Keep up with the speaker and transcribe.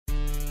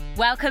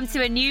Welcome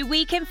to a new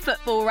week in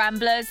football,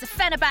 Ramblers.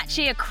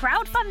 Fenerbahce are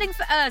crowdfunding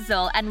for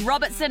Ozil, and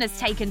Robertson has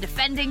taken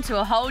defending to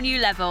a whole new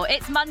level.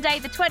 It's Monday,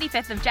 the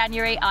 25th of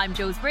January. I'm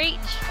Jules Breach.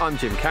 I'm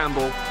Jim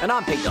Campbell. And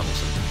I'm Pete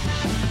Donaldson.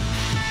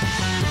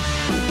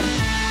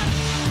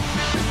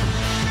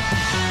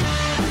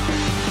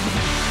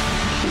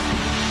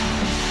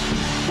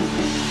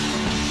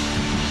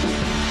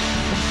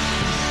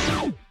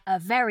 A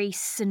very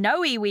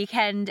snowy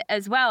weekend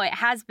as well. It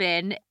has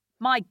been.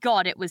 My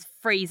God, it was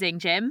freezing,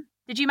 Jim.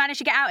 Did you manage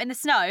to get out in the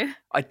snow?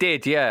 I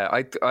did, yeah.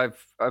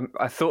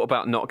 I thought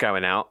about not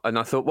going out, and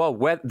I thought,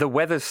 well, the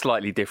weather's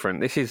slightly different.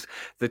 This is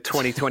the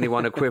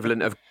 2021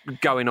 equivalent of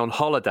going on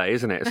holiday,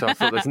 isn't it? So I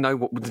thought there's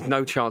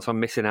no chance I'm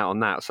missing out on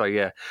that. So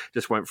yeah,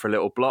 just went for a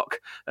little block.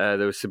 There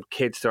was some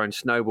kids throwing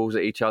snowballs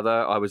at each other.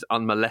 I was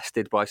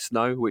unmolested by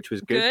snow, which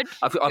was good.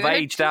 I've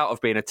aged out of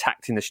being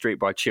attacked in the street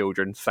by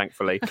children,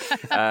 thankfully,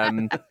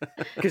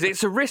 because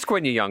it's a risk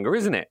when you're younger,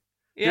 isn't it?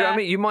 Yeah. You know what I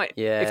mean? You might,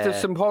 if there's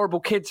some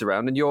horrible kids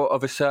around and you're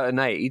of a certain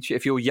age,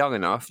 if you're young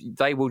enough,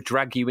 they will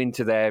drag you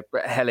into their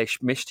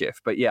hellish mischief.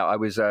 But yeah, I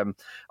was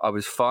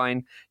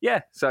fine.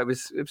 Yeah, so it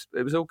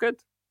was all good.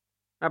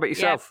 How about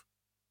yourself?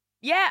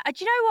 Yeah, do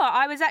you know what?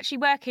 I was actually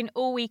working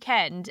all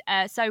weekend.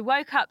 So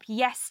woke up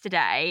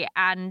yesterday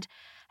and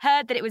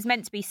heard that it was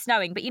meant to be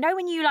snowing. But you know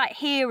when you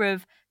hear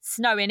of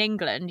snow in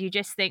England, you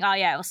just think, oh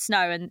yeah, it'll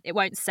snow and it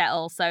won't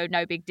settle, so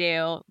no big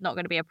deal, not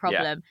going to be a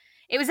problem. Yeah.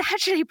 It was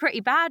actually pretty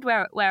bad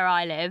where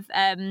I live.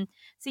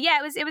 So yeah,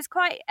 it was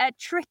quite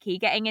tricky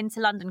getting into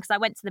London because I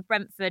went to the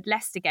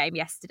Brentford-Leicester game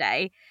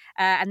yesterday,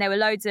 and there were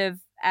loads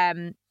of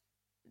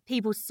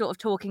people sort of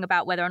talking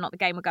about whether or not the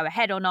game would go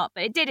ahead or not,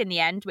 but it did in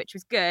the end, which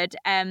was good.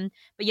 But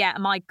yeah,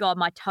 my God,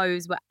 my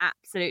toes were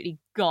absolutely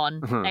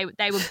gone.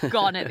 They were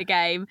gone at the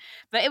game,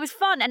 but it was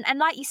fun. And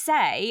like you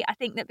say, I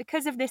think that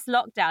because of this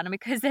lockdown and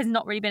because there's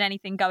not really been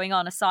anything going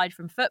on aside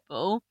from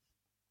football,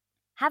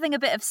 having a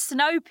bit of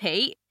snow,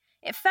 Pete,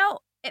 it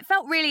felt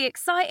really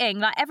exciting.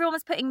 Like everyone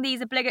was putting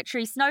these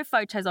obligatory snow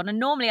photos on, and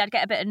normally I'd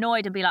get a bit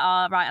annoyed and be like,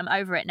 oh, right, I'm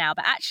over it now.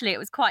 But actually it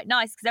was quite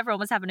nice because everyone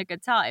was having a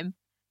good time.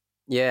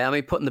 Yeah, I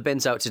mean, putting the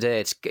bins out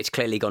today, it's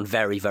clearly gone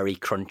very, very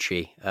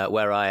crunchy.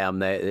 Where I am,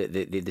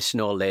 the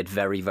snow laid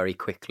very, very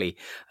quickly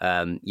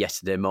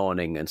yesterday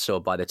morning. And so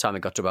by the time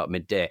it got to about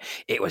midday,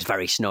 it was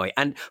very snowy.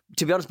 And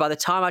to be honest, by the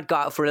time I'd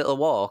got out for a little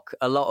walk,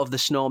 a lot of the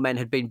snowmen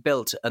had been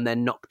built and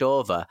then knocked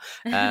over.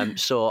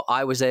 So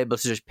I was able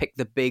to just pick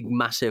the big,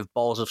 massive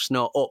balls of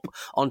snow up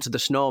onto the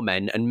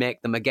snowmen and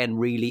make them again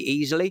really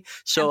easily.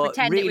 So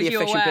really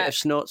efficient bit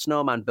of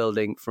snowman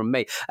building from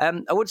me.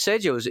 I would say,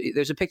 Jules,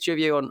 there's a picture of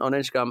you on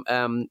Instagram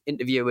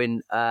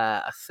interviewing,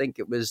 I think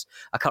it was,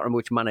 I can't remember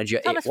which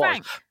manager Thomas it was.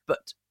 Frank.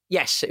 But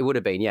yes, it would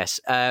have been, yes.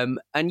 And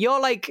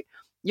you're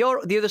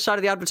the other side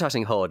of the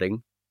advertising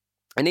hoarding,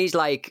 and he's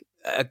like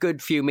a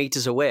good few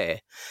metres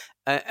away.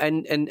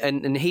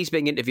 And he's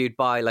being interviewed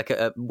by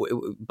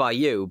by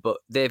you, but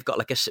they've got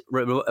like a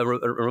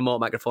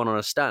remote microphone on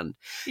a stand.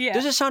 Yeah.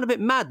 Does it sound a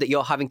bit mad that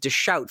you're having to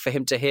shout for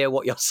him to hear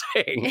what you're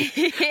saying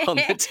on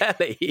the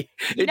telly?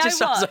 It just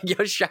sounds like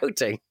you're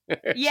shouting.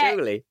 Yeah.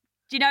 Surely.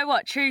 Do you know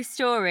what? True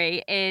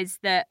story is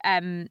that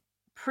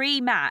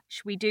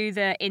pre-match, we do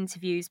the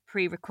interviews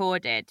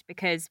pre-recorded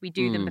because we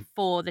do them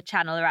before the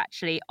channel are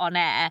actually on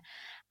air.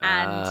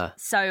 And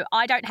so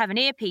I don't have an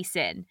earpiece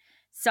in.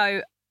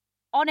 So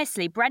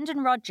honestly,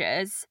 Brendan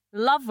Rodgers,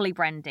 lovely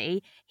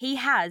Brendy, he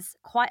has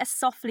quite a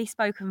softly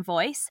spoken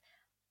voice.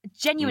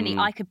 Genuinely,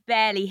 I could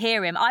barely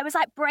hear him. I was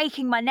like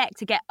breaking my neck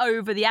to get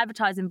over the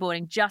advertising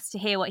boarding just to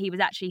hear what he was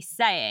actually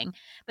saying.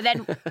 But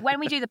then when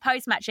we do the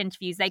post-match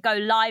interviews, they go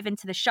live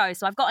into the show.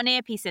 So I've got an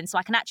earpiece in so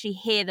I can actually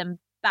hear them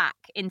back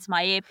into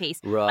my earpiece.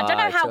 Right, I don't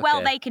know how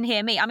well they can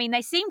hear me. I mean,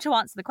 they seem to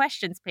answer the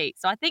questions,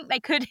 Pete, so I think they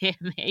could hear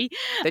me.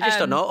 They're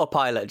just on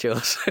autopilot,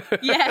 Jules.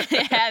 yeah,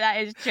 that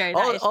is true.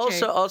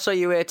 Also,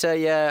 you ate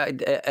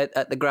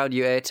at the ground.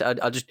 You ate.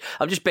 I'm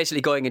just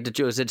basically going into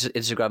Jules'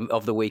 Instagram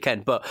of the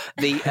weekend. But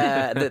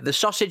the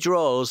sausage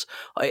rolls.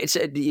 It's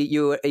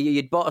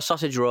you'd bought a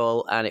sausage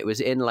roll and it was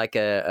in like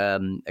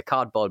a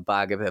cardboard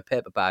bag, a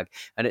paper bag,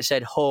 and it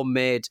said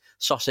homemade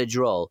sausage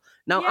roll.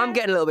 Now, I'm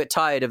getting a little bit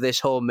tired of this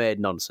homemade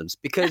nonsense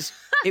because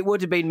it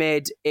would have been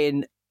made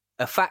in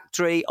a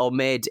factory or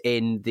made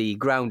in the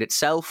ground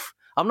itself.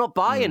 I'm not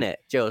buying it,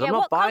 Jules. I'm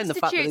not buying the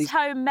fact that it's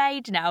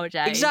homemade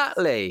nowadays.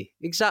 Exactly.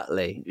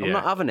 Yeah. I'm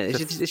not having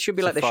it. It should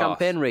be like the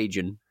Champagne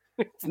region.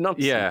 It's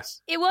nonsense. Yeah.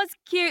 It was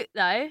cute,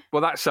 though.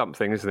 Well, that's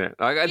something, isn't it?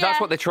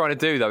 That's what they're trying to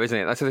do, though, isn't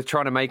it? That's what they're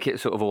trying to make it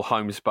sort of all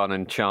homespun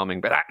and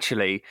charming. But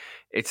actually,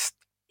 it's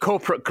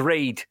corporate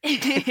greed.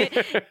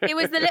 It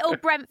was the little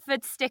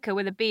Brentford sticker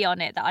with a B on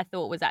it that I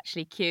thought was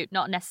actually cute,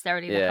 not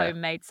necessarily the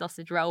homemade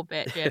sausage roll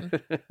bit, Jim.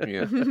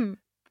 Yeah.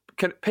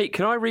 Pete,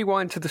 can I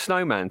rewind to the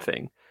snowman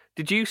thing?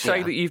 Did you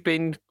say that you've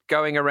been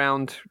going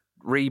around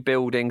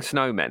rebuilding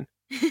snowmen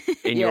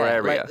in your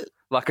area?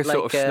 Like a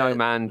sort of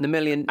snowman the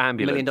ambulance?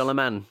 $1 million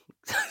man.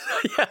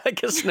 Yeah,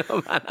 like a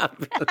snowman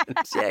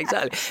ambulance. Yeah,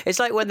 exactly. It's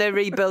like when they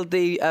rebuild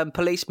the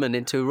policeman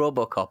into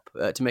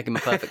RoboCop to make him a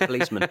perfect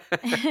policeman.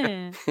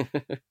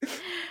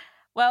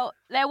 Well,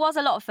 there was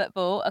a lot of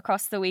football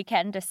across the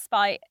weekend,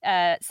 despite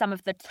some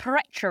of the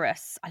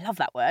treacherous, I love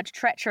that word,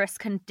 treacherous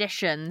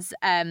conditions.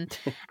 And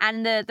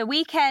the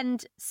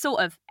weekend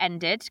sort of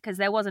ended because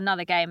there was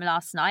another game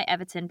last night,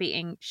 Everton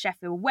beating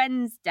Sheffield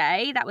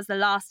Wednesday. That was the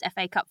last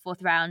FA Cup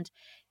fourth round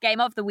game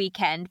of the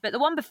weekend. But the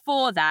one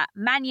before that,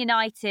 Man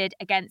United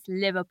against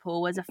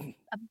Liverpool, was a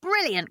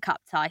brilliant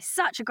cup tie.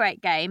 Such a great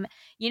game.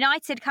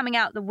 United coming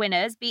out the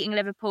winners, beating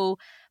Liverpool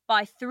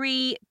by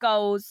 3-2.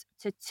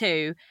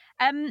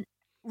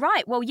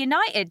 Right, well,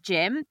 United,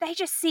 Jim, they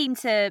just seem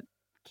to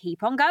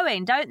keep on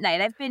going, don't they?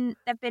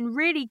 They've been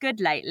really good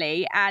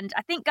lately, and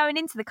I think going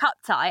into the cup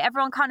tie,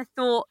 everyone kind of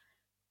thought,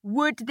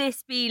 would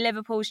this be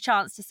Liverpool's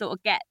chance to sort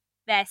of get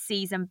their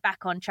season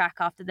back on track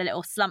after the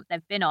little slump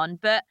they've been on?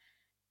 But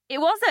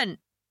it wasn't.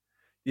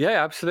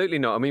 Yeah, absolutely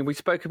not. I mean, we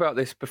spoke about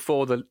this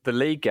before the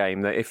league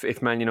game, that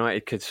if Man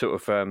United could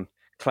sort of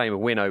claim a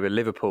win over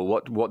Liverpool,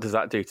 what does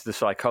that do to the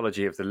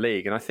psychology of the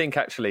league? And I think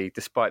actually,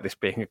 despite this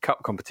being a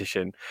cup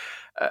competition,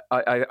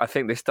 I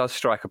think this does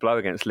strike a blow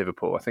against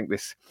Liverpool. I think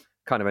this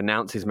kind of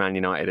announces Man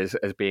United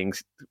as being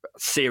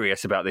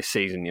serious about this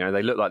season. You know,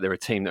 they look like they're a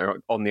team that are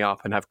on the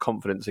up and have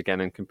confidence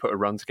again and can put a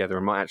run together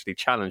and might actually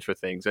challenge for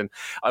things. And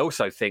I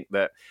also think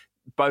that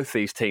both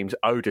these teams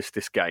owed us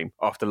this game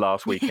after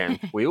last weekend.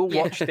 We all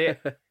watched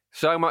it,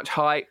 so much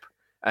hype.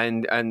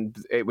 And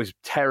it was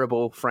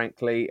terrible,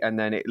 frankly. And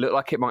then it looked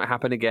like it might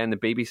happen again. The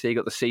BBC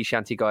got the sea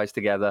shanty guys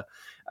together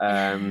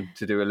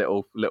to do a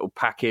little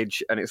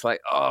package. And it's like,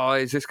 oh,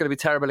 is this going to be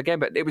terrible again?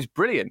 But it was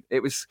brilliant.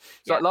 It's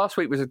like last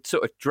week was a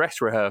sort of dress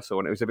rehearsal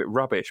and it was a bit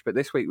rubbish. But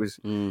this week was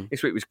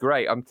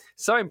great. I'm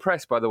so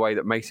impressed by the way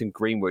that Mason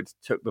Greenwood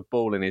took the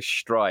ball in his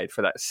stride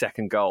for that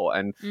second goal.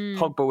 And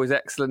Pogba was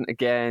excellent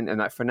again. And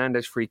that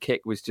Fernandes free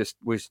kick was just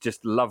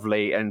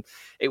lovely. And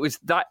it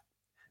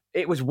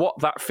was what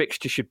that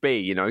fixture should be.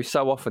 You know,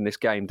 so often this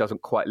game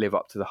doesn't quite live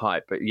up to the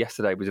hype, but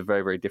yesterday was a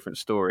very, very different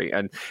story.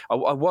 And I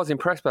was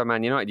impressed by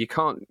Man United. You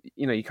can't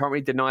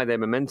really deny their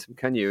momentum,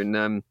 can you?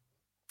 And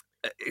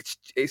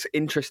it's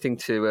interesting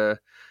to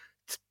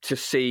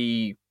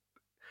see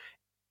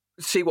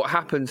what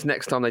happens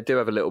next time they do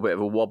have a little bit of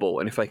a wobble,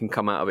 and if they can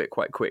come out of it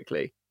quite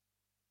quickly.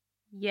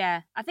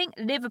 Yeah, I think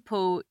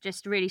Liverpool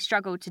just really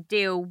struggled to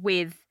deal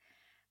with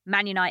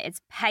Man United's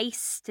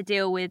pace, to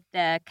deal with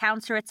the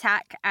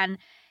counter-attack, and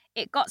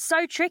it got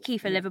so tricky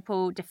for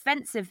Liverpool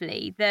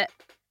defensively that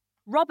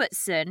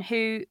Robertson,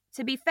 who,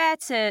 to be fair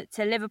to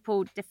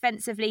Liverpool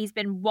defensively, he's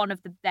been one of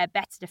their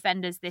better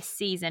defenders this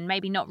season,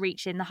 maybe not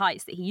reaching the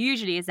heights that he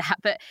usually is at,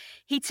 but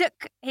he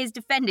took his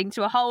defending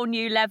to a whole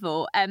new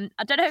level. I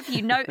don't know if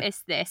you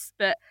noticed this,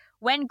 but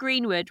when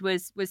Greenwood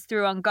was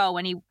through on goal,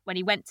 when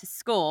he went to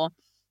score,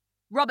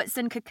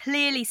 Robertson could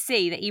clearly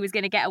see that he was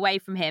going to get away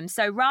from him.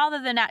 So rather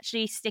than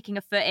actually sticking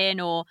a foot in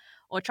or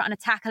trying to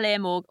tackle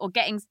him or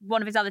getting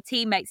one of his other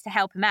teammates to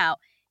help him out,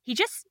 he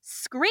just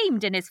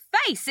screamed in his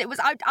face. It was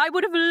I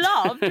would have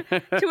loved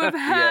to have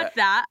heard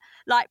that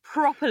like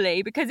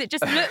properly, because it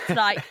just looked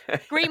like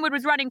Greenwood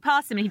was running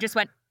past him and he just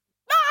went,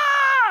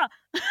 ah!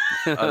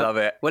 I love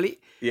it. Well, he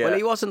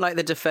wasn't like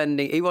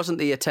he wasn't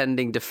the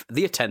attending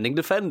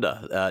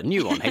defender,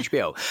 new on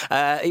HBO.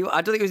 I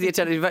don't think it was the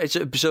attending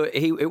defender, so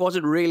it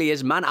wasn't really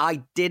his man,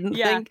 I didn't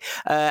think.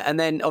 And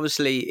then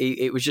obviously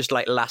it was just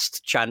like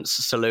last chance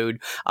saloon.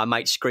 I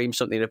might scream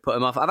something to put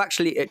him off.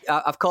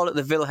 I've called it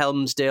the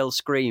Wilhelmsdale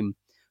scream.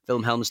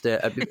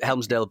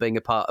 Helmsdale being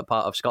a part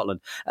of Scotland.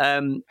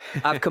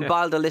 I've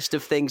compiled a list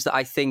of things that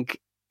I think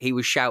he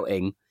was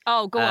shouting.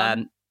 Oh, go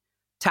on.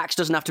 Tax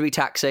doesn't have to be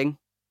taxing.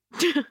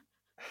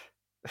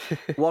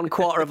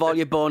 1/4 of all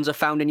your bones are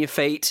found in your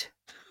feet.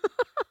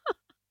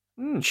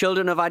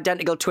 Children of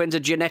identical twins are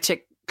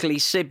genetically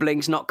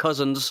siblings, not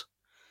cousins.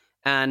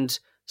 And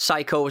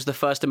Psycho was the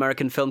first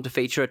American film to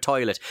feature a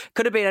toilet.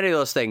 Could have been any of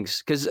those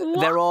things, because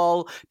they're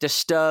all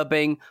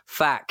disturbing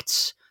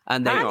facts.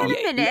 And hang on a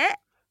minute.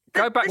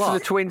 Go back to the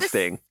twins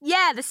thing.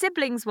 Yeah, the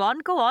siblings one.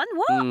 Go on.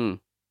 What?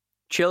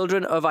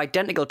 Children of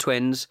identical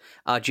twins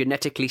are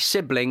genetically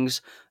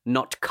siblings,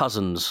 not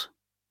cousins.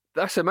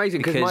 That's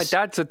amazing, because my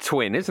dad's a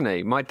twin, isn't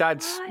he? My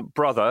dad's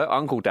brother,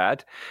 Uncle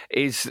Dad,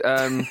 is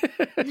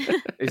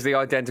the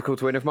identical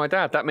twin of my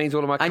dad. That means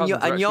all of my cousins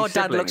are your dad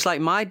siblings. Looks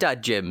like my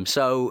dad, Jim.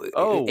 So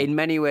in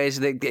many ways,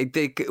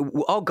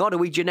 oh God, are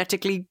we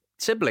genetically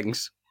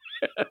siblings?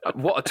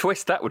 What a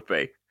twist that would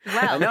be.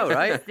 Well, I know,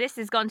 right? This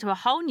has gone to a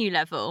whole new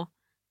level.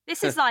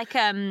 This is like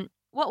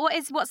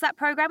what's that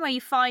program where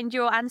you find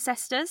your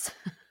ancestors?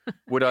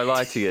 Would I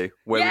lie to you?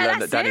 Where we learn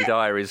that Danny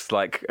Dyer is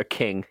like a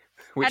king.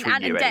 Which and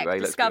Ant and Dec anyway,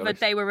 discovered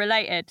they were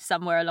related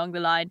somewhere along the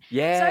line.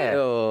 Yeah.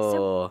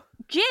 So,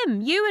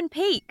 Jim, you and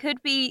Pete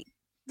could be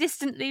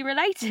distantly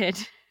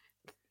related.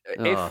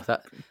 If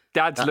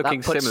Dad's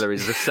looking similar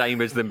is the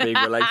same as them being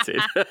related.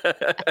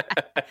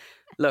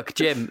 Look,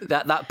 Jim,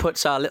 that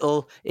puts our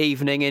little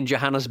evening in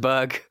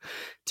Johannesburg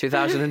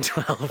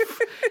 2012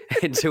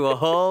 into a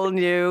whole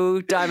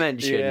new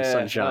dimension,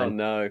 sunshine. Oh,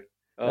 no.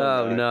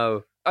 Oh,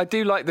 no. I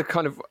do like the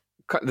kind of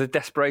the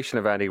desperation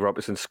of Andy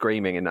Robertson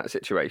screaming in that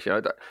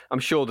situation. I'm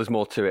sure there's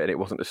more to it, and it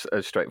wasn't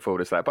as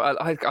straightforward as that.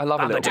 But I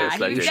love a little bit of He was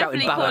sledging.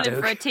 definitely calling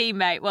for a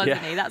teammate, wasn't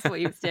he? That's what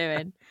he was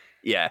doing.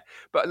 Yeah,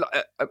 but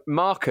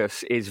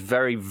Marcus is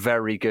very,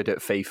 very good at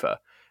FIFA.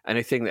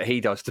 Anything that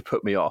he does to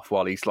put me off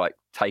while he's like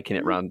taking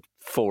it around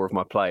 4 of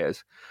my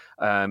players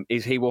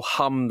is he will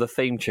hum the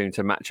theme tune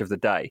to Match of the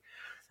Day.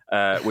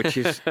 Which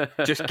is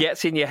just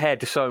gets in your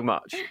head so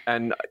much.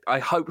 And I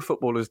hope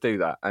footballers do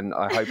that. And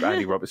I hope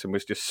Andy Robertson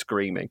was just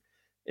screaming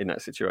in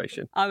that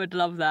situation. I would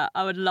love that.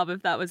 I would love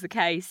if that was the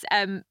case.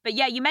 But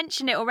yeah, you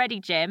mentioned it already,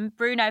 Jim.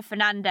 Bruno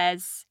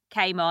Fernandes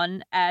came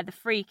on. The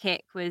free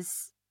kick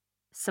was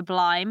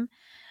sublime.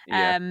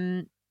 Yeah.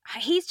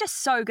 He's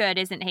just so good,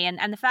 isn't he?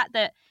 And the fact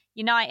that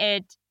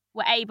United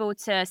were able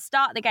to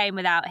start the game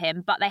without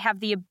him, but they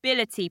have the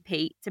ability,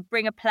 Pete, to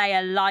bring a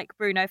player like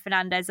Bruno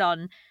Fernandes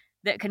on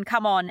that can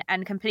come on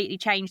and completely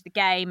change the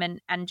game and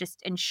just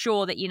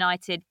ensure that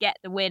United get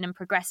the win and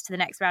progress to the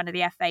next round of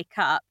the FA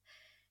Cup,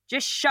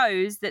 just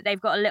shows that they've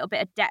got a little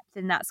bit of depth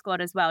in that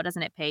squad as well,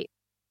 doesn't it, Pete?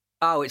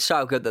 Oh, it's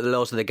so good that the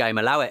laws of the game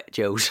allow it,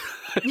 Jules.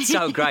 It's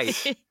so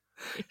great.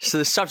 So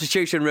the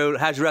substitution rule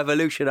has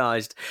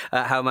revolutionised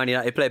how Man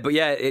United play. But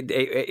yeah,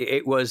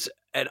 it was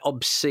an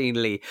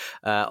obscenely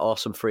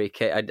awesome free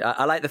kick.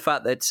 I like the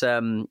fact that...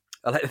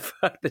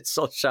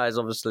 Solskjaer is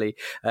obviously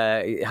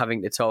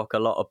having to talk a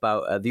lot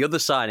about the other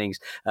signings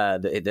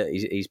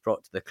that he's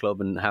brought to the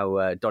club and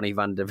how Donny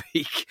van de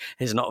Beek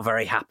is not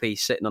very happy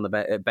sitting on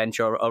the bench,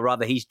 or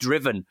rather he's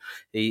driven.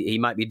 He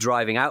might be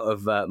driving out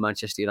of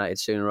Manchester United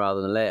sooner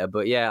rather than later.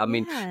 But yeah, I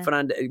mean,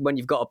 Fernandes, when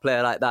you've got a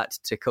player like that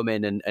to come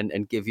in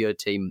and give your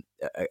team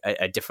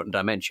a different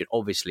dimension,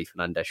 obviously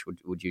Fernandes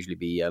would usually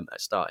be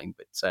starting.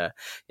 But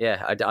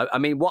I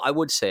mean, what I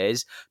would say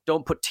is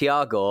don't put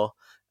Thiago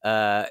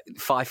 5'8",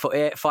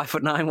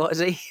 5'9", what is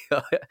he?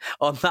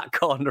 on that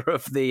corner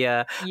of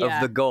the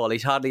goal.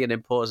 He's hardly an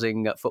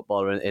imposing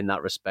footballer in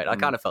that respect. I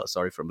kind of felt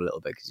sorry for him a little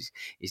bit because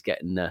he's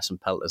getting some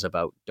pelters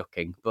about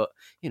ducking. But,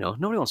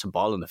 nobody wants a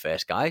ball in the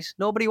face, guys.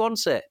 Nobody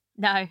wants it.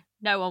 No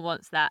one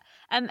wants that.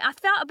 I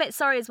felt a bit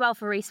sorry as well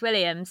for Reece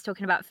Williams,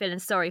 talking about feeling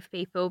sorry for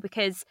people,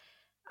 because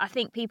I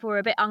think people were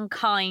a bit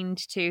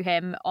unkind to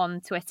him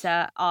on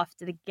Twitter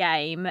after the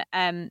game.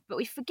 But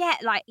we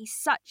forget, he's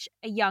such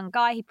a young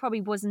guy. He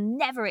probably was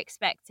never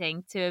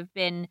expecting to have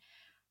been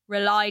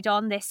relied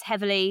on this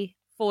heavily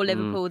for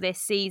Liverpool this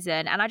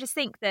season. And I just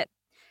think that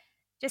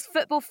just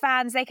football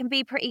fans, they can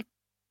be pretty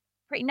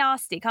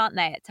nasty, can't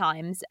they, at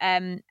times?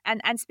 And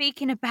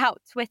speaking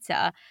about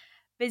Twitter,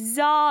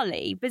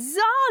 bizarrely,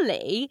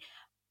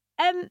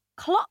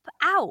 Klopp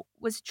out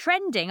was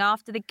trending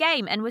after the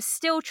game and was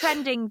still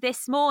trending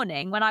this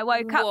morning when I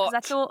woke up, because I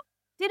thought,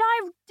 did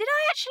I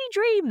actually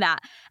dream that?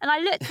 And I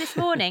looked this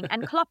morning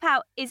and Klopp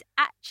out is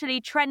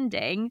actually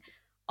trending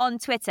on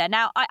Twitter.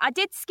 Now, I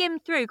did skim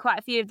through quite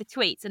a few of the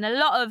tweets, and a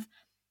lot of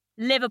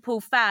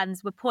Liverpool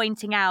fans were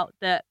pointing out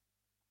that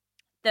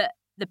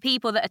the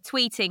people that are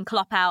tweeting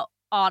Klopp out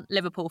aren't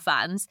Liverpool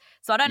fans.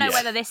 So I don't know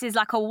whether this is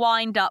like a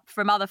wind up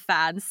from other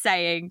fans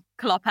saying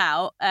Klopp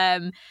out.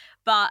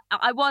 But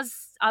I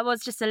was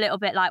just a little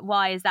bit like,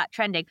 why is that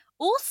trending?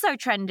 Also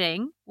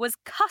trending was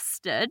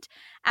custard.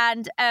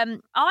 And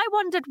I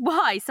wondered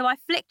why. So I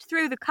flicked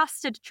through the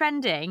custard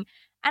trending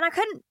and I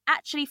couldn't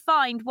actually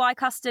find why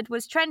custard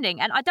was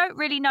trending. And I don't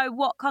really know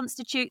what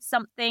constitutes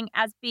something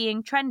as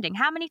being trending.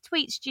 How many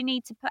tweets do you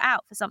need to put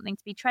out for something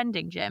to be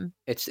trending, Jim?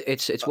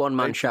 It's one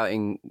man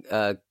shouting,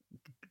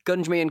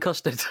 gunge me in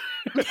custard.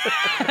 Maybe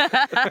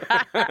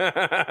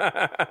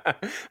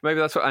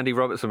that's what Andy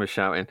Robertson was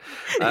shouting.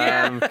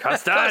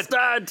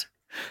 Custard!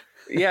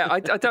 Yeah, I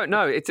don't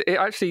know. It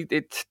actually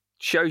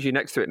shows you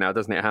next to it now,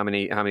 doesn't it, how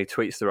many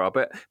tweets there are?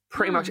 But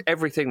pretty much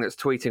everything that's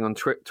tweeting on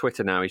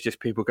Twitter now is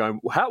just people going,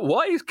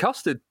 why is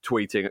custard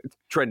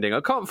trending? I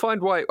can't find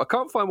why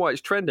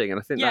it's trending. And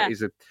I think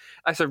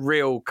that's a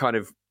real kind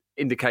of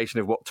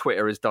indication of what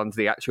Twitter has done to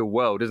the actual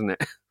world, isn't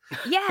it?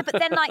 Yeah, but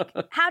then,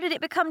 how did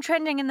it become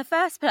trending in the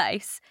first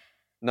place?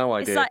 No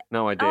idea.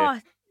 No idea.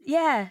 Oh,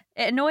 yeah,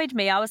 it annoyed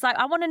me. I was like,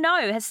 I want to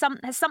know, has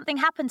something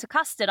happened to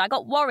custard? I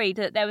got worried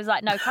that there was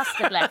no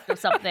custard left or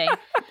something.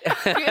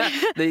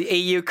 The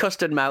EU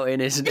custard mountain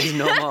is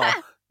no more.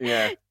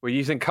 Yeah, we're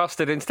using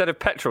custard instead of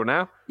petrol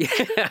now. Do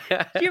you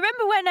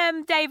remember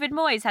when David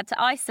Moyes had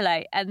to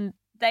isolate and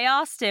they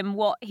asked him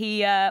what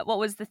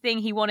was the thing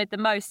he wanted the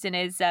most in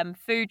his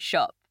food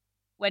shop?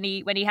 When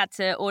he had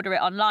to order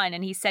it online,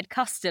 and he said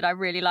custard. I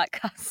really like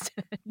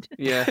custard.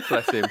 Yeah,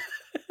 bless him.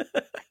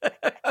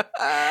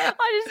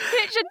 I just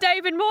pictured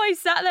David Moyes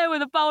sat there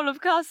with a bowl of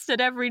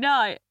custard every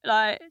night,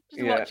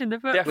 watching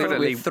the football.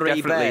 Definitely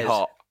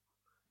hot.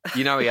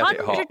 You know he had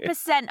it hot.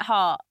 100%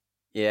 hot.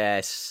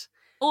 Yes.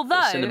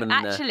 Although,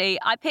 actually,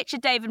 I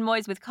pictured David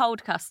Moyes with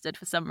cold custard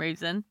for some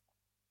reason.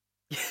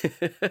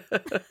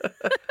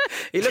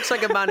 He looks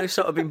like a man who's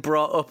sort of been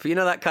brought up,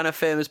 that kind of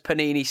famous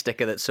Panini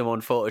sticker that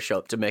someone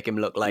photoshopped to make him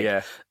look like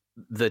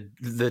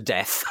the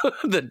death,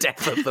 the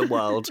death of the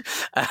world.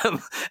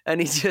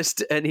 And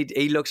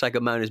he looks like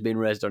a man who's been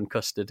raised on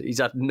custard. He's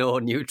had no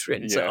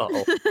nutrients at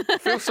all. I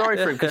feel sorry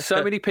for him because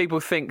so many people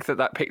think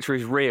that picture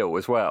is real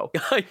as well.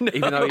 I know.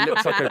 Even though he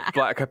looks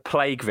like a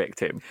plague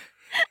victim.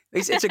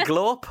 It's a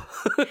glop.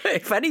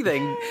 If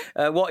anything,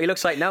 what he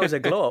looks like now is a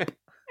glop.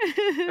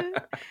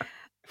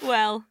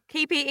 Well,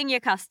 keep eating your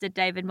custard,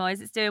 David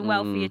Moyes. It's doing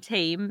well for your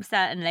team,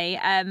 certainly.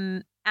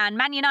 And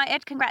Man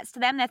United, congrats to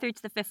them. They're through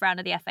to the 5th round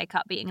of the FA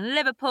Cup, beating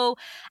Liverpool,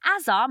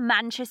 as are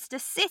Manchester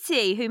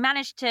City, who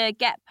managed to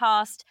get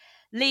past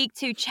League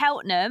Two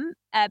Cheltenham,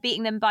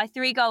 beating them by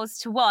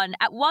 3-1.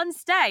 At one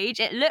stage,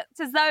 it looked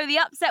as though the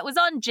upset was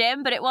on,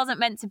 Jim, but it wasn't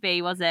meant to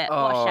be, was it?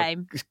 What a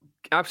shame.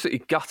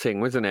 Absolutely gutting,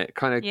 wasn't it?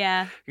 Kind of,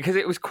 yeah. Because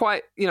it was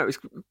quite, it was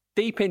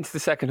deep into the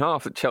second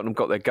half that Cheltenham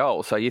got their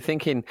goal. So you're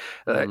thinking,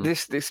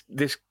 this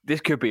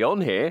could be on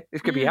here.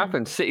 This could be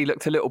happening. City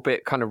looked a little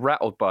bit kind of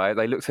rattled by it.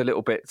 They looked a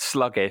little bit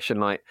sluggish and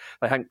like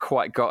they hadn't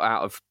quite got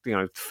out of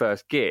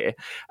first gear.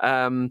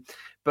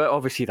 But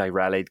obviously they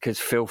rallied because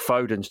Phil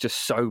Foden's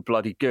just so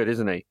bloody good,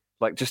 isn't he?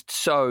 Like just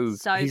so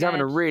he's good.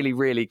 Having a really,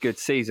 really good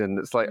season.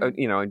 That's like,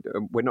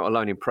 we're not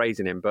alone in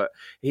praising him, but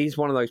he's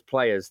one of those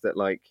players that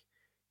like,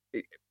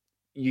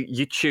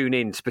 you tune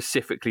in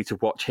specifically to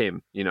watch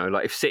him.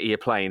 Like if City are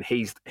playing,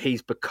 he's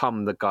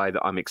become the guy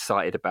that I'm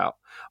excited about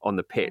on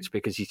the pitch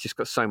because he's just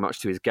got so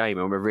much to his game,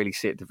 and we really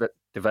see it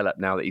develop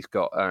now that he's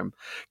got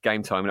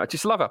game time. And I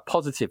just love how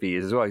positive he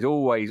is as well.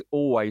 He's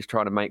always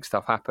trying to make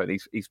stuff happen.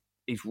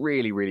 He's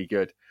really, really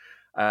good.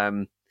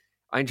 I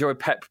enjoy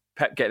Pep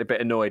getting a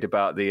bit annoyed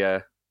about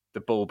the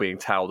ball being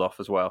towelled off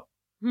as well.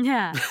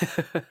 Yeah,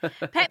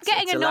 Pep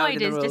getting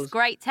annoyed is just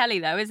great telly,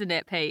 though, isn't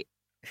it, Pete?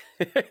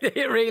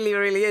 It really,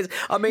 really is.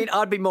 I mean,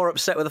 I'd be more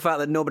upset with the fact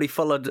that nobody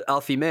followed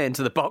Alfie May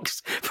into the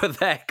box for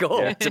their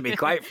goal, to be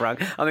quite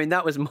frank. I mean,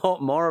 that was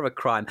more of a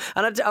crime.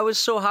 And I was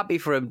so happy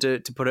for him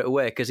to put it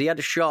away because he had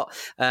a shot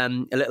a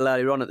little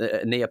earlier on at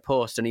the near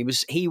post and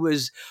he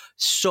was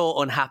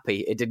so unhappy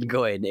it didn't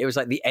go in. It was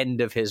like the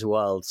end of his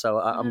world. So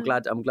I'm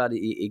glad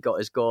he got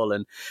his goal.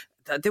 And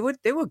they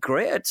were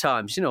great at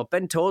times.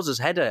 Ben Tozer's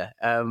header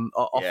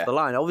off the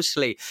line.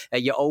 Obviously,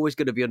 you're always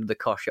going to be under the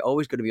cosh. You're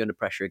always going to be under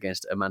pressure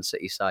against a Man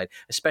City side,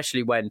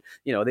 especially when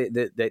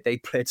they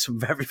played some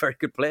very, very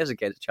good players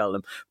against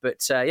Cheltenham. But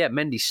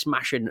Mendy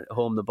smashing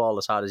home the ball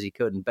as hard as he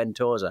could, and Ben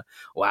Tozer,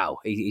 wow,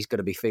 he's going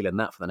to be feeling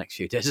that for the next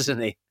few days, isn't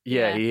he?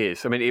 Yeah, he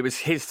is. I mean, it was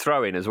his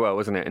throw-in as well,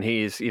 wasn't it? And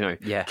he is,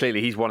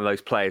 clearly he's one of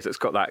those players that's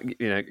got that,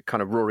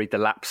 kind of Rory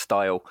Delap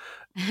style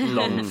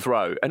long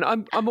throw. And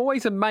I'm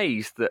always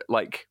amazed that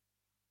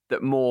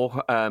that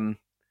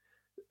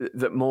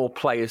more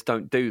players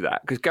don't do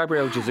that, because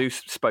Gabriel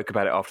Jesus spoke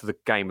about it after the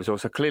game as well.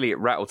 So clearly it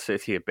rattled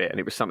City a bit, and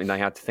it was something they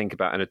had to think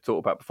about and had thought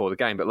about before the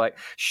game. But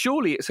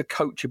surely it's a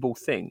coachable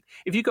thing.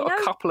 If you've got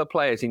a couple of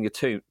players in your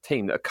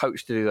team that are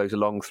coached to do those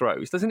long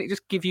throws, doesn't it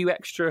just give you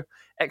extra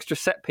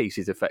set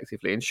pieces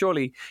effectively? And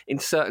surely in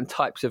certain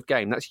types of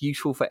game, that's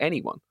useful for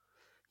anyone.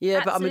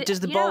 Yeah, but I mean,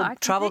 does the ball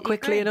travel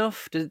quickly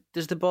enough?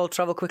 Does the ball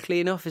travel quickly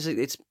enough? It's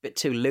a bit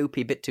too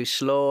loopy, a bit too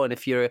slow? And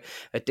if you're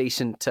a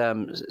decent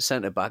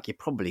centre back, you're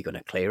probably going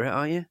to clear it,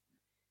 aren't you?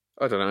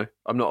 I don't know.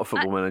 I'm not a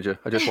football manager.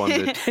 I just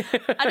wondered.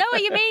 I know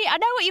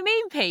what you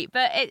mean, Pete.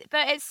 But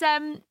it's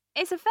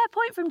a fair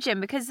point from Jim,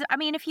 because I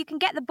mean, if you can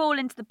get the ball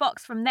into the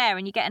box from there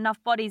and you get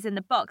enough bodies in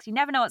the box, you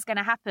never know what's going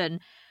to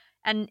happen.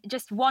 And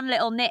just one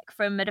little nick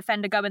from a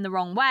defender going the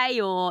wrong way,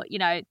 or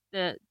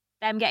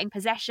them getting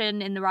possession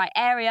in the right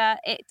area,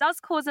 it does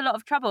cause a lot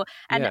of trouble.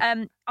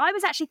 And I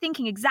was actually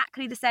thinking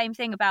exactly the same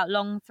thing about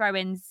long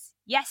throw-ins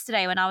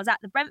yesterday when I was at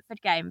the Brentford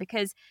game,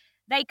 because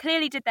they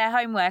clearly did their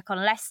homework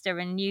on Leicester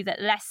and knew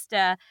that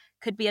Leicester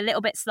could be a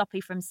little bit sloppy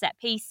from set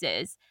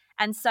pieces.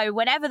 And so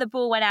whenever the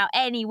ball went out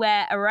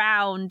anywhere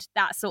around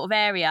that sort of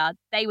area,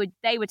 they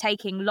were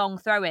taking long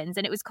throw-ins,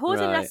 and it was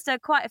causing Leicester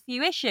quite a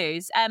few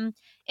issues.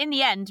 In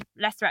the end,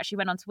 Leicester actually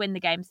went on to win the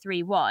game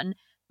 3-1.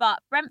 But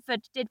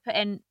Brentford did put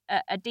in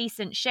a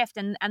decent shift,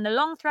 and the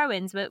long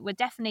throw-ins were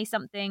definitely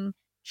something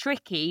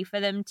tricky for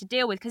them to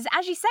deal with. Because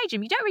as you say,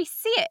 Jim, you don't really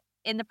see it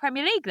in the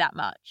Premier League that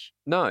much.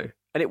 No,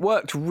 and it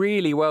worked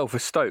really well for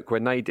Stoke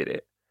when they did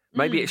it.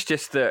 Maybe it's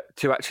just that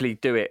to actually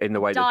do it in the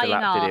way that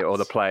Delap did it, or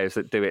the players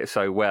that do it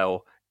so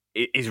well,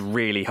 it is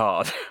really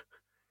hard.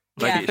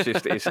 Maybe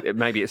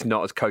maybe it's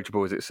not as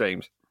coachable as it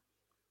seems.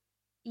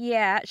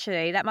 Yeah,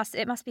 actually,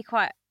 it must be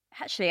quite.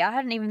 Actually, I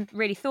hadn't even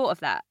really thought of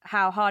that,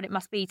 how hard it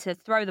must be to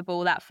throw the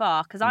ball that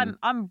far, because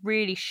I'm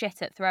really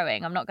shit at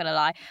throwing, I'm not going to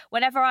lie.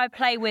 Whenever I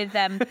play with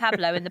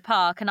Pablo in the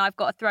park and I've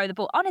got to throw the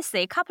ball,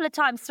 honestly, a couple of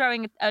times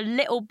throwing a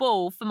little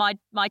ball for my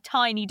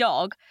tiny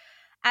dog,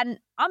 and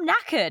I'm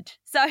knackered.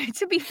 So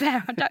to be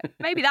fair,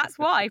 maybe that's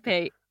why,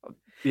 Pete.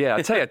 Yeah,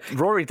 I tell you,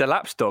 Rory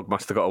Delap's dog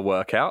must have got a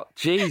workout.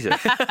 Jesus.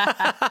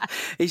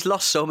 He's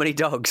lost so many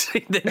dogs.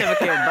 They never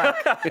came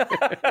back.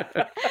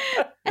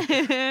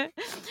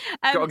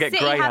 Got to get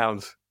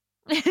greyhounds.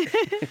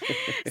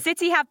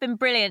 City have been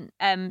brilliant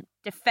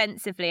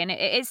defensively, and it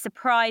is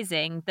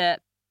surprising that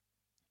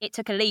it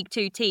took a League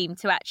Two team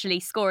to actually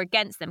score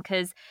against them,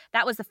 because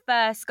that was the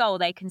first goal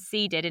they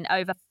conceded in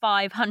over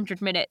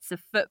 500 minutes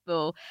of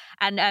football.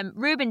 And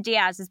Ruben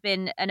Diaz has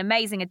been an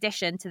amazing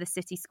addition to the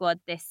City squad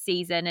this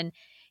season, and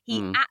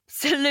he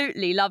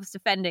absolutely loves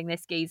defending,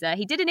 this geezer.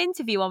 He did an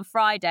interview on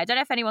Friday. I don't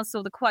know if anyone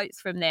saw the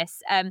quotes from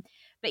this,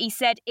 but he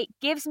said, "It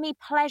gives me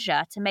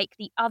pleasure to make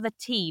the other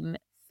team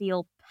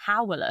feel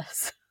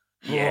powerless."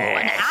 Yeah,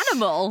 an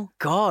animal.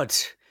 God,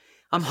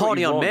 I'm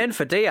horny on men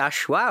for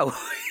Diash. Wow.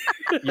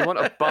 You want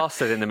a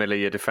bastard in the middle of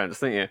your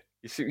defence, don't you?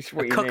 It's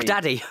what A you cook need.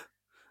 daddy.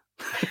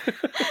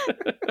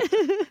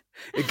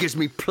 It gives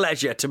me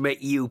pleasure to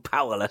make you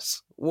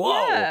powerless.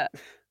 Whoa. Yeah.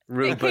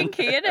 Ruben. Bit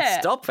kinky, innit?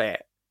 Stop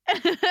it.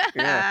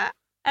 Yeah.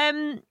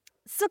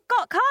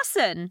 Scott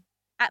Carson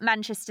at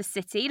Manchester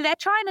City, they're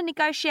trying to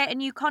negotiate a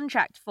new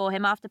contract for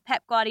him after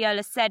Pep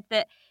Guardiola said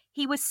that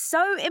he was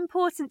so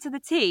important to the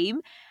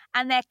team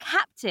and their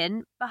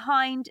captain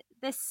behind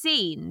the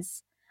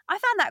scenes. I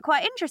found that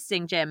quite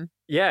interesting, Jim.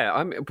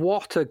 Yeah,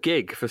 what a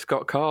gig for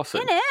Scott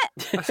Carson.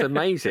 Innit? That's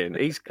amazing.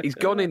 He's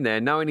gone in there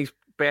knowing he's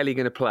barely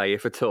going to play,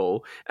 if at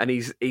all, and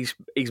he's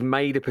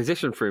made a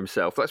position for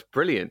himself. That's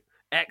brilliant.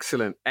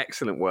 Excellent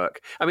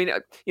work. I mean,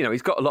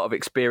 he's got a lot of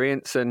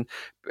experience, and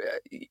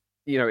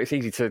it's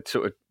easy to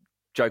sort of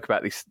joke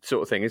about this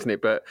sort of thing, isn't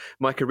it? But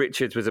Micah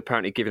Richards was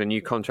apparently given a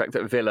new contract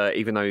at Villa,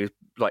 even though he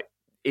was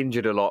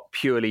injured a lot,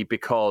 purely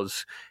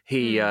because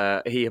he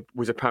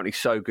was apparently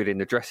so good in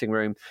the dressing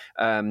room.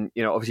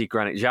 Obviously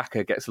Granit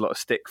Xhaka gets a lot of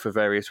stick for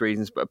various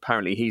reasons, but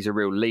apparently he's a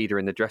real leader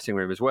in the dressing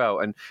room as well.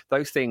 And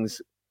those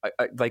things,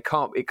 it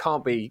can't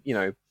be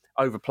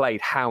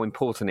overplayed how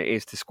important it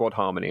is to squad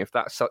harmony. If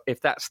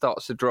that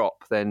starts to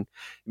drop, then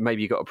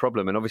maybe you've got a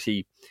problem. And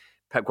obviously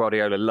Pep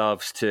Guardiola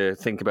loves to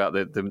think about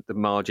the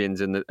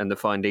margins and the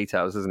fine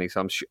details, doesn't he?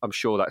 So I'm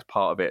sure that's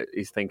part of it,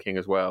 his thinking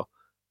as well.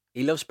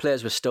 He loves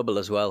players with stubble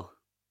as well,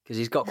 because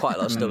he's got quite a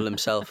lot of stubble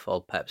himself,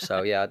 old Pep.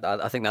 So yeah,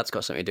 I think that's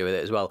got something to do with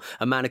it as well.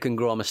 A man who can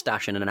grow a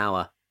moustache in an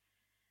hour.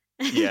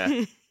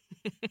 Yeah.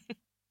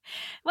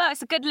 Well,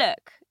 it's a good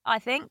look, I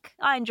think.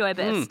 I enjoy a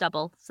bit of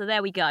stubble. So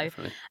there we go.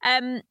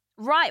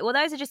 Right, well,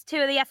 those are just two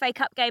of the FA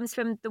Cup games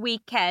from the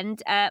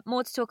weekend.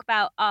 More to talk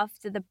about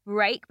after the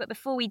break. But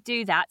before we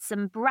do that,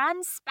 some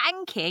brand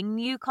spanking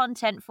new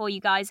content for you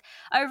guys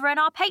over on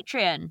our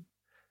Patreon.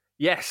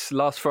 Yes,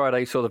 last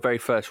Friday saw the very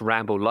first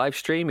Ramble live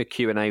stream, a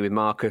Q&A with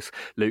Marcus,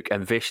 Luke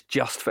and Vish,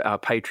 just for our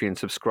Patreon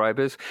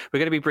subscribers. We're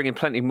going to be bringing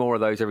plenty more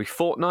of those every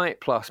fortnight.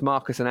 Plus,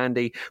 Marcus and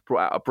Andy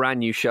brought out a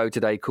brand new show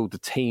today called The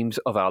Teams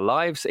of Our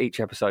Lives.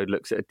 Each episode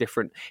looks at a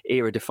different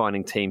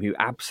era-defining team who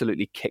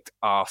absolutely kicked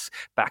ass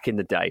back in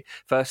the day.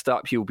 First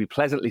up, you'll be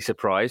pleasantly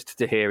surprised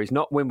to hear is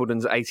not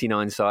Wimbledon's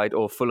 89 side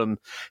or Fulham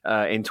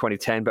in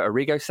 2010, but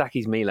Arrigo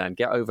Sacchi's Milan.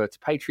 Get over to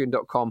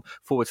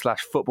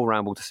patreon.com/Football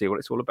Ramble to see what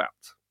it's all about.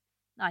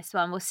 Nice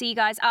one. We'll see you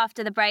guys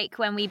after the break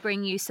when we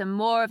bring you some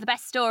more of the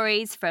best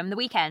stories from the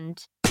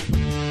weekend.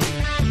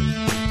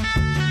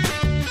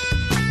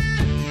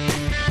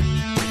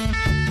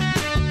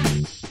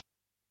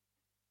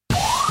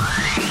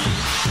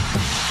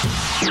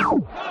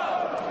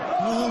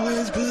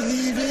 Always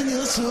believe in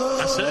your soul.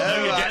 That's it.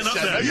 You're getting up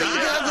there. You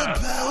got the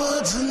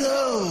power to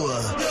know.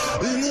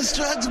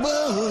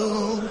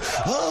 Indestructible.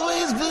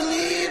 Always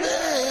believe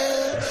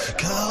it.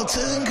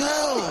 Carlton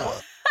Cole.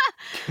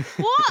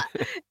 What?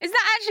 Is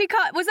that actually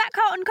was that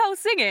Carlton Cole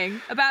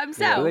singing about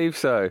himself? Yeah, I believe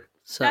so.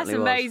 That's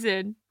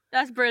amazing.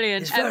 That's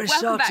brilliant. It's very welcome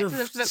sort back of to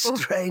the football.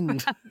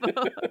 strained.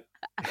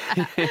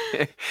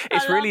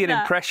 It's really an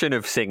that. impression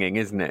of singing,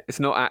 isn't it? It's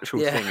not actual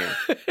singing.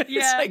 It's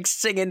Yeah. like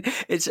singing.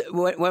 It's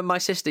when my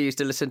sister used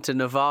to listen to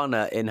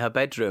Nirvana in her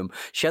bedroom,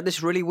 she had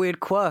this really weird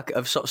quirk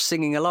of sort of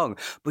singing along,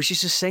 but she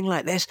used to sing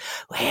like this,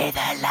 with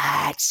the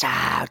lights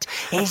out,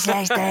 it's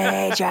less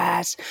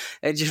dangerous.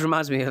 It just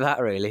reminds me of that,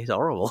 really. It's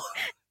horrible.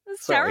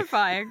 That's Sorry.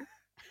 terrifying.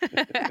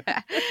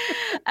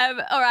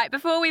 All right,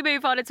 before we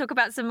move on and talk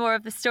about some more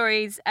of the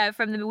stories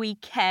from the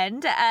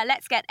weekend,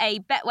 let's get a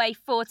Betway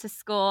 4 to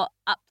score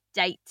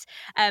update.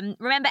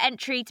 Remember,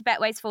 entry to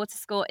Betway's 4 to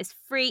score is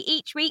free.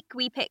 Each week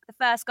we pick the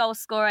first goal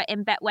scorer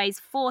in Betway's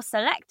 4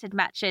 selected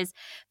matches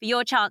for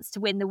your chance to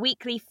win the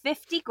weekly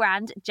 50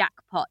 grand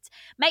jackpot.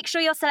 Make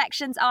sure your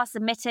selections are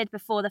submitted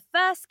before the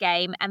first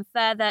game, and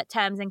further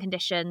terms and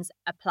conditions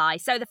apply.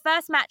 So the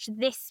first match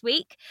this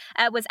week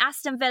was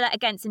Aston Villa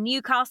against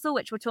Newcastle,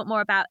 which we'll talk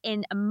more about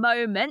in a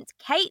moment.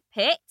 Kate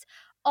picked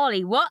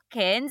Ollie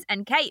Watkins,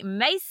 and Kate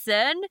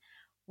Mason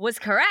was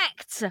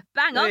correct.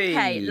 Bang on, Hey,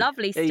 Kate.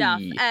 Lovely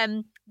stuff.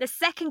 hey. The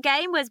second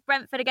game was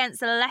Brentford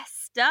against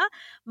Leicester.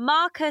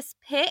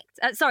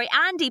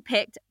 Andy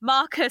picked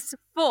Marcus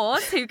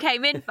Forss, who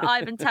came in for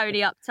Ivan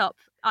Toney up top.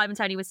 Ivan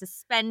Toney was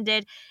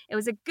suspended. It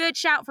was a good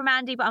shout from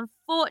Andy, but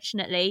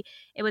unfortunately,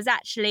 it was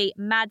actually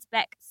Mads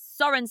Beck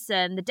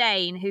Sorensen, the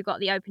Dane, who got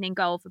the opening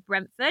goal for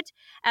Brentford.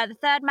 The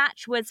third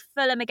match was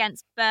Fulham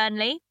against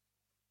Burnley.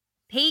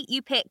 Pete,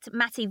 you picked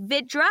Matty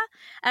Vidra.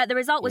 The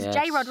result was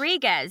Jay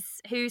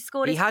Rodriguez, who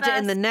scored his first... He had it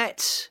in the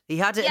net. He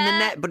had it in the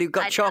net, but he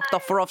got chalked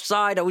off for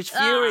offside. I was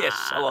furious.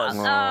 I was.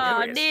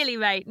 Furious. Nearly,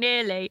 mate,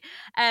 nearly.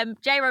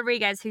 Jay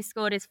Rodriguez, who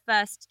scored his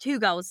first 2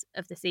 goals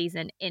of the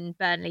season in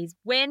Burnley's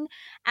win.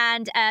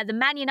 And the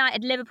Man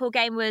United-Liverpool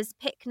game was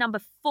pick number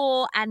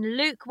 4, and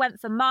Luke went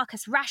for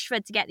Marcus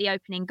Rashford to get the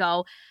opening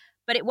goal.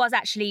 But it was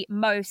actually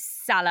Mo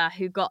Salah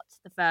who got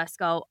the first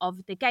goal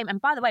of the game. And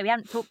by the way, we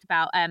haven't talked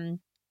about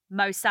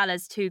Mo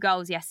Salah's 2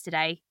 goals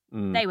yesterday.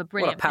 They were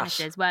brilliant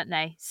finishes, weren't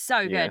they?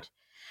 So good.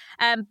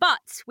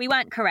 But we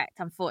weren't correct,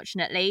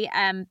 unfortunately.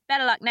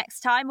 Better luck next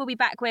time. We'll be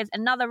back with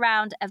another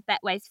round of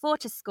Betway's 4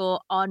 to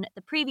Score on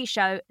the preview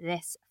show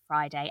this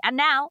Friday. And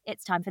now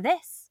it's time for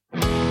this.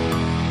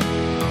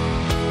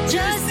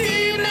 Just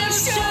email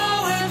show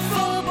at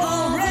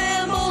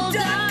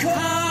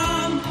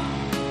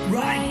footballramble.com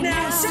right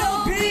now.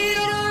 So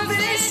Peter,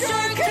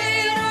 Victor,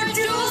 Kate, or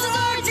Jules,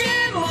 or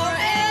Jim, or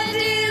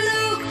Andy,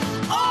 Luke,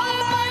 all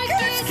my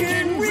kids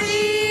can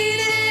read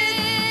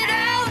it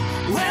out.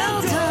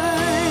 Well done.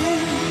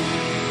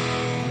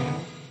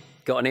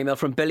 Got an email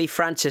from Billy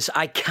Francis.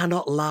 I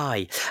cannot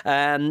lie.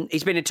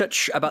 He's been in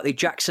touch about the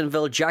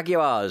Jacksonville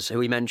Jaguars, who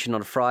we mentioned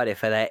on Friday,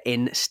 for their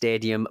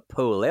in-stadium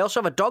pool. They also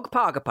have a dog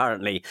park,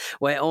 apparently,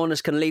 where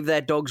owners can leave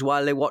their dogs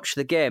while they watch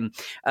the game.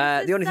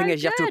 The only thing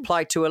is you have to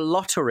apply to a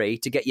lottery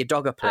to get your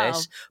dog a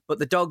place, but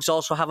the dogs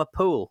also have a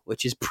pool,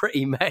 which is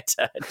pretty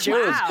meta.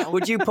 Jules,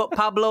 would you put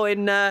Pablo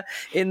in the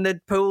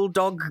pool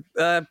dog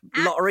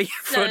lottery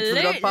for the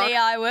dog park? Absolutely,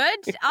 I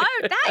would.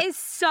 That is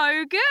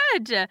so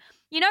good.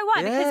 You know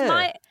why?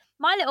 Because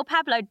my little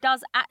Pablo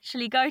does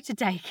actually go to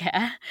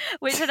daycare,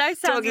 which I know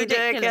sounds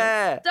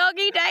ridiculous.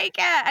 Doggy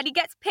daycare. And he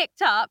gets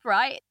picked up,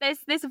 right?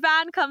 This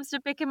van comes to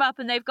pick him up,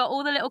 and they've got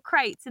all the little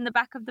crates in the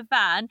back of the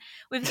van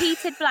with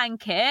heated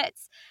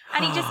blankets.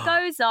 And he just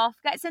goes off,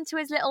 gets into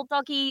his little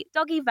doggy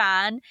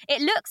van.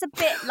 It looks a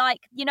bit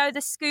like, you know, the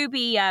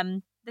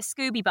Scooby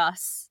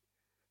bus.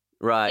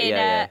 Right,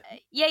 Yeah.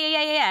 Do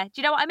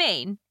you know what I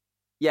mean?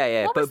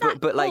 Yeah. What was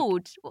that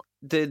called? Like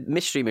the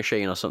mystery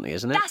machine or something,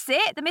 isn't it? That's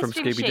it, the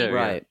mystery machine.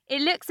 Right.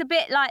 It looks a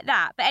bit like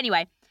that. But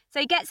anyway,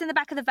 so he gets in the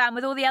back of the van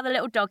with all the other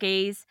little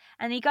doggies,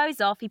 and he goes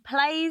off, he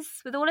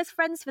plays with all his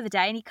friends for the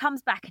day, and he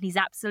comes back and he's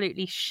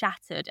absolutely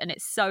shattered. And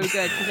it's so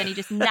good because then he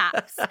just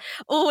naps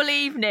all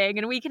evening,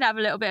 and we can have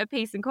a little bit of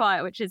peace and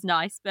quiet, which is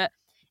nice. But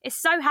it's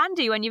so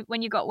handy when you've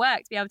got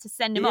work to be able to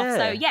send him off.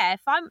 So yeah,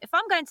 if I'm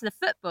going to the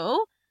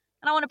football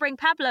and I want to bring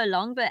Pablo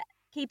along, but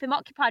keep him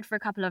occupied for a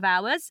couple of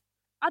hours,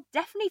 I'd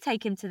definitely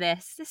take him to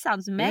this. This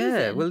sounds amazing.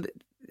 Yeah, well,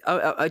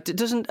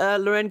 doesn't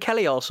Lorraine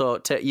Kelly also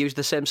use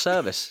the same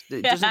service?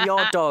 Doesn't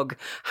your dog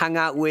hang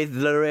out with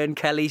Lorraine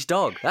Kelly's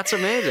dog? That's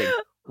amazing.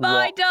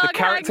 My dog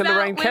hangs out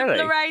Lorraine with Kelly?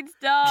 Lorraine's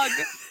dog.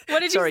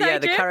 What did Sorry, you say,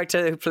 the Jim?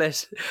 character who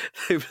plays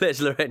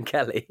Lorraine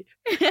Kelly.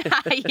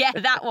 Yeah,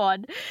 that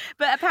one.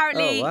 But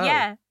apparently, Oh,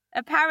 wow.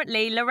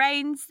 apparently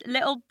Lorraine's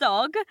little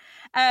dog,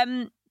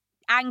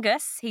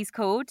 Angus, he's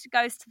called,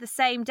 goes to the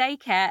same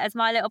daycare as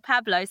my little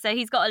Pablo. So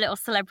he's got a little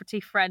celebrity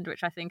friend,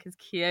 which I think is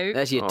cute.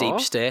 There's your deep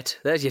state.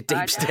 There's your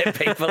deep state,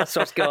 people. That's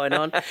what's going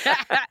on.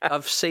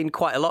 I've seen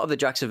quite a lot of the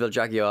Jacksonville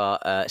Jaguar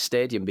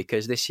stadium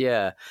because this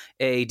year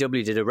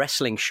AEW did a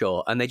wrestling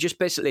show, and they just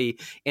basically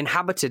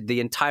inhabited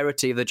the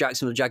entirety of the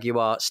Jacksonville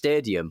Jaguar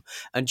stadium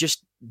and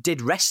just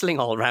did wrestling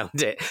all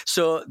around it.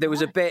 So there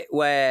was a bit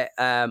where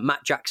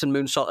Matt Jackson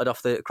moonsaulted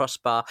off the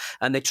crossbar,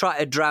 and they tried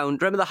to drown.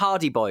 Remember the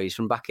Hardy Boys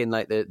from back in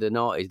like the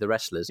noughties, the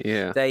wrestlers?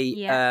 Yeah.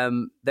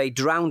 They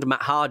drowned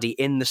Matt Hardy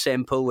in the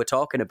same pool we're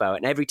talking about,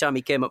 and every time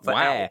he came up for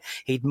air,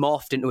 he'd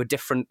morphed into a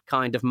different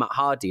kind of Matt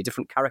Hardy, a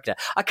different character.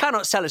 I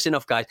cannot sell us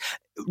enough, guys.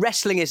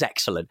 Wrestling is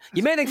excellent.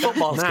 You may think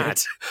football's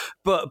good,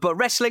 but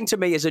wrestling to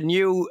me is a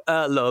new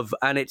love,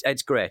 and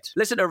it's great.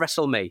 Listen to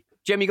Wrestle Me.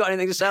 Jim, you got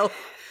anything to sell?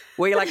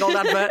 Were you like old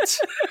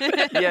adverts?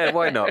 Yeah,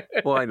 why not?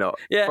 Why not?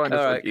 Yeah, Find us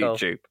all on right, cool.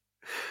 YouTube.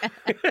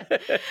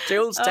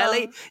 Jules,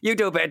 telly? You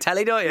do a bit of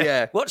telly, don't you?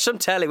 Yeah. Watch some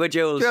telly with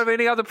Jules. Do you have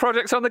any other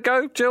projects on the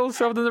go,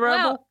 Jules, other than the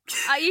Ramble? Well,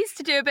 I used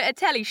to do a bit of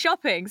telly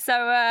shopping, so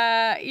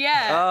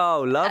yeah.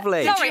 Oh,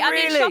 lovely. Sorry, I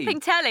mean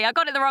shopping telly. I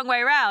got it the wrong way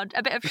around.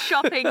 A bit of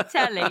shopping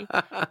telly.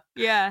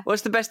 Yeah.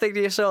 What's the best thing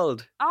that you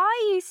sold?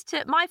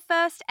 My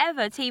first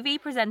ever TV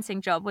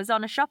presenting job was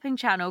on a shopping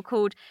channel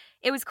called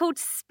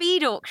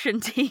Speed Auction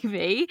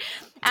TV.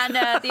 And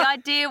the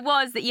idea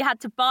was that you had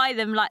to buy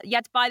them, you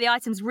had to buy the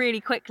items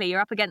really quickly.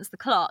 You're up against the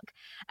clock.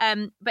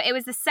 But it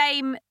was the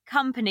same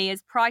company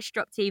as Price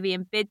Drop TV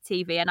and Bid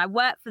TV. And I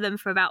worked for them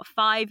for about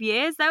 5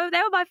 years. They were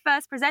my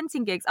first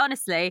presenting gigs.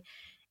 Honestly,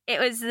 it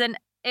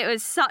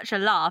was such a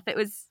laugh. It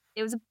was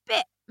a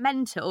bit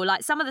mental.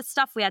 Like some of the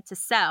stuff we had to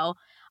sell.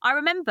 I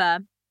remember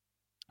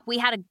we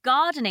had a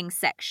gardening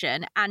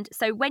section. And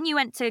so when you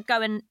went to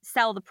go and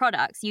sell the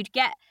products, you'd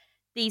get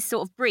these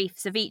sort of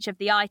briefs of each of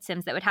the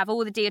items that would have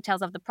all the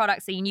details of the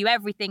product, so you knew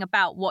everything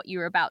about what you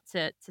were about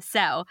to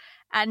sell.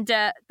 And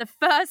the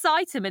first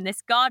item in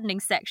this gardening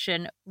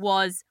section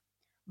was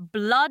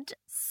blood,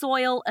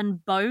 soil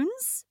and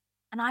bones.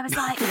 And I was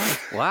like,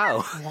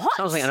 Wow. what?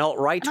 Sounds like an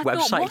alt-right and I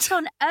website. thought, what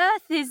on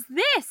earth is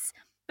this?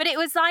 But it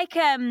was like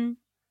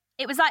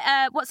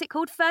what's it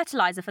called?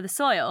 Fertilizer for the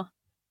soil.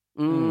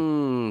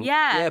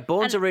 Yeah.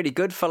 Bones are really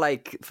good for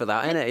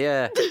that, isn't it?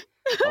 Yeah.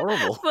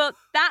 Horrible. Well,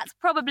 that's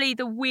probably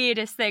the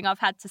weirdest thing I've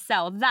had to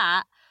sell.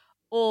 That,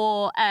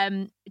 or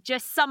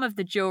just some of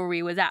the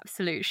jewellery was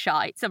absolute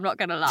shite. I'm not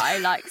going to lie.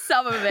 Like,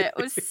 some of it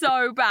was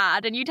so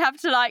bad. And I'd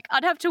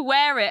have to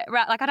wear it.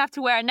 Like, I'd have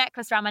to wear a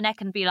necklace around my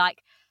neck and be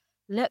like,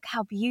 look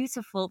how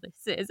beautiful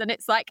this is. And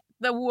it's like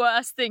the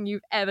worst thing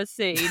you've ever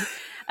seen.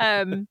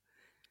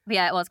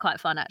 Yeah, it was quite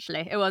fun,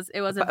 actually. It was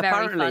a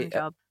very fun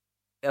job.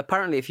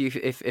 Apparently,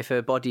 if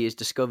a body is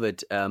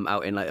discovered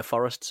out in like a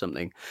forest or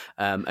something,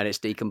 and it's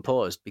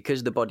decomposed,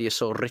 because the body is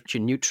so rich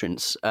in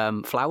nutrients,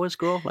 flowers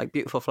grow, like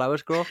beautiful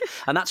flowers grow,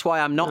 and that's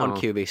why I'm not on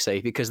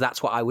QVC, because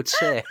that's what I would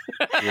say.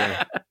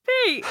 Yeah.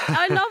 Pete,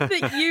 I love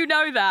that you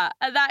know that,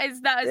 and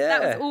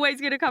that was always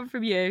going to come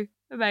from you.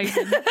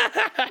 Amazing.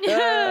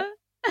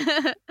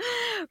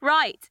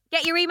 Right,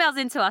 get your emails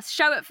into us,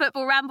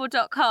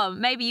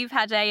 show@footballramble.com. Maybe you've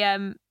had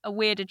a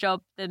weirder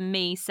job than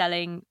me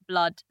selling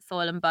blood,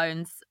 soil and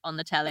bones on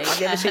the telly. Have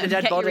you ever seen a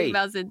dead body? Get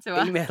your emails into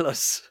us. Email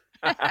us.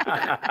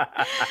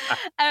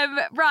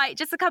 Right,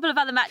 just a couple of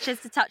other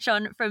matches to touch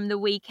on from the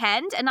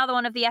weekend. Another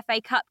one of the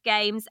FA Cup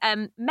games,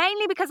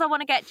 mainly because I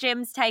want to get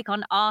Jim's take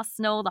on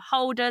Arsenal, the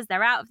holders.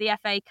 They're out of the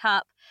FA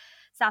Cup.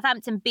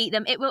 Southampton beat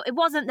them. It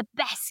wasn't the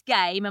best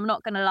game, I'm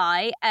not going to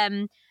lie.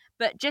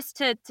 But just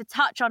to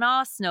touch on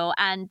Arsenal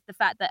and the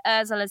fact that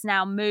Ozil has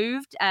now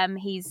moved,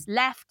 he's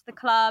left the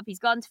club, he's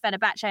gone to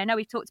Fenerbahce. I know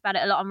we've talked about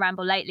it a lot on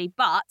Ramble lately,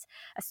 but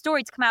a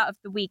story to come out of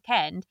the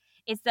weekend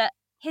is that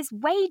his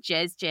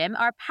wages, Jim,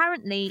 are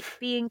apparently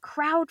being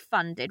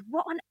crowdfunded.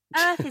 What on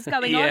earth is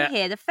going on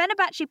here? The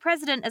Fenerbahce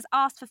president has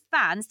asked for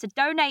fans to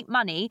donate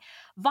money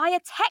via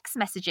text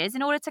messages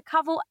in order to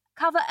cover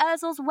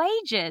Ozil's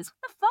wages.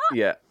 What the fuck?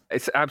 Yeah,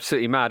 it's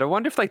absolutely mad. I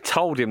wonder if they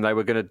told him they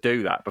were going to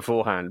do that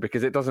beforehand,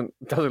 because it doesn't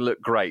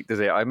look great, does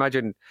it? I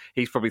imagine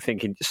he's probably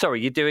thinking,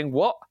 sorry, you're doing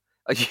what?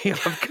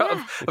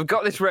 I've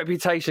got this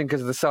reputation because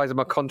of the size of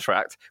my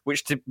contract,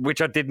 which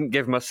I didn't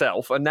give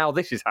myself, and now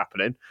this is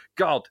happening.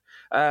 God,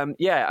 I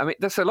mean,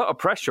 there's a lot of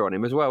pressure on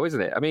him as well,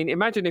 isn't it? I mean,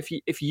 imagine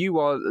if you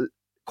are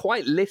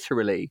quite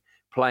literally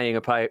paying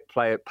a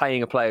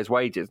player's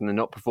wages and they're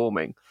not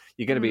performing,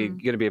 you're going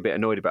to be a bit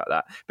annoyed about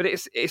that. But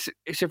it's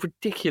a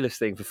ridiculous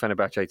thing for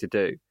Fenerbahce to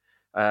do,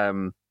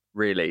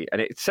 really,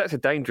 and it sets a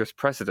dangerous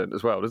precedent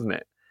as well, doesn't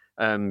it?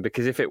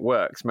 Because if it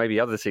works,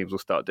 maybe other teams will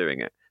start doing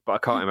it. But I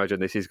can't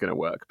imagine this is going to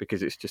work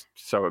because it's just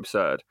so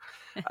absurd.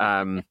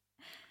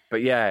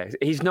 But yeah,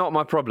 he's not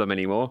my problem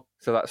anymore,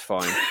 so that's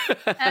fine.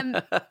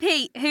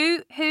 Pete,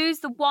 who's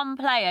the one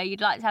player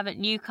you'd like to have at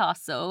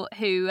Newcastle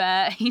who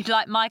you'd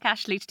like Mike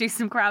Ashley to do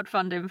some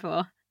crowdfunding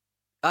for?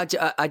 I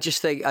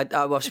just think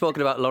I've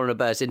spoken about Laurent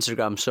Robert's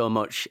Instagram so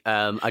much.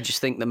 I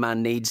just think the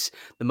man needs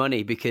the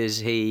money because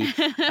he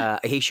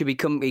should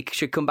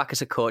come back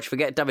as a coach.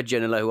 Forget David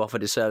Ginola, who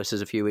offered his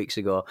services a few weeks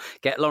ago.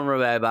 Get Laurent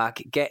Robert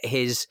back. Get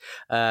his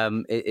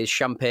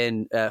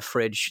champagne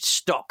fridge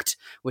stocked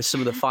with some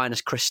of the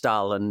finest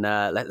Cristal, and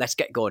let's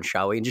get going,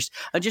 shall we?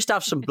 And just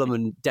have some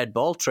blooming dead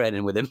ball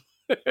training with him.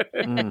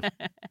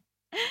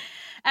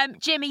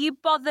 Jim, are you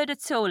bothered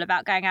at all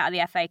about going out of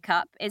the FA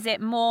Cup? Is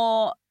it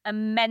more a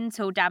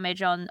mental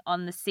damage on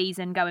the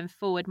season going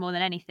forward more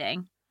than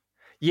anything?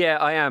 Yeah,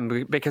 I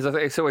am, because I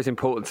think it's always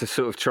important to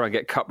sort of try and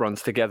get cup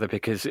runs together,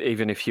 because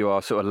even if you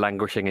are sort of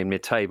languishing in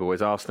mid-table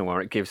as Arsenal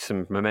are, it gives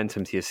some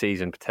momentum to your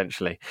season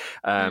potentially.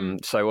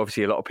 So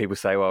obviously a lot of people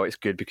say, well, it's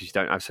good because you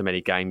don't have so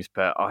many games,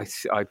 but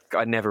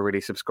I never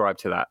really subscribe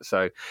to that.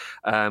 So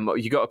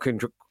you got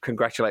to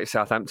congratulate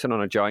Southampton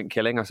on a giant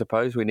killing, I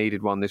suppose. We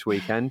needed one this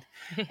weekend.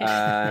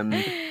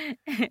 And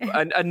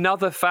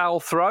another foul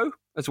throw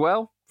as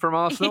well from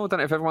Arsenal. I don't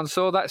know if everyone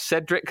saw that.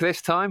 Cedric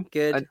this time.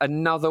 Good.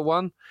 Another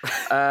one.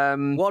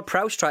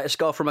 Ward-Prowse tried to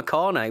score from a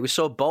corner. He was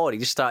so bored.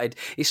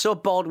 He's so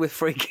bored with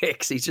free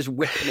kicks. He's just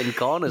whipping in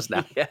corners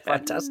now. Yeah.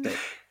 Fantastic.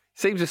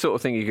 Seems the sort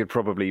of thing you could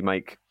probably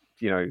make,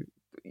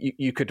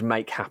 you could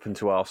make happen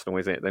to Arsenal,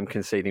 isn't it? Them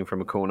conceding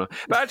from a corner.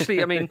 But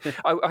actually, I mean,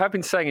 I have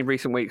been saying in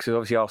recent weeks that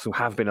obviously Arsenal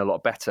have been a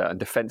lot better, and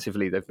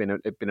defensively they've been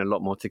a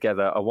lot more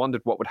together. I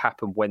wondered what would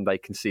happen when they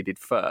conceded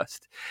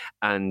first,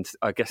 and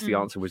I guess the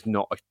answer was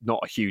not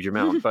a huge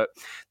amount. But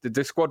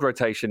the squad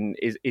rotation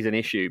is an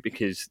issue,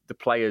 because the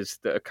players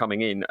that are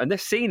coming in, and they're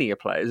senior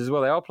players as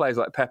well. They are players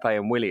like Pepe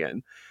and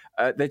Willian.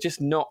 They're just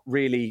not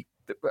really.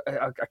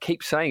 I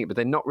keep saying it, but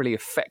they're not really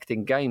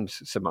affecting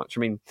games so much. I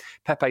mean,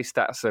 Pepe's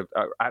stats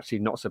are actually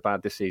not so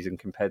bad this season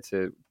compared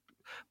to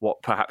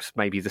what perhaps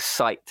maybe the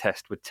sight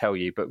test would tell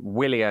you. But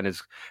Willian,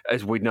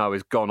 as we know,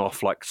 has gone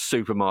off like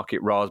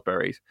supermarket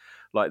raspberries.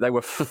 Like, they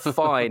were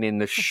fine in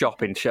the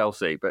shop in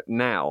Chelsea, but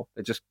now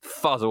they just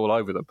fuzz all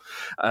over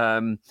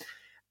them.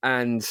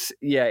 And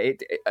yeah,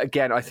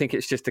 again, I think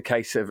it's just a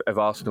case of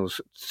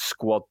Arsenal's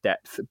squad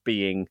depth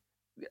being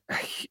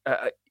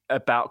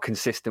about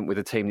consistent with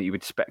a team that you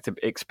would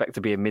expect to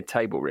be in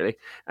mid-table, really,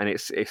 and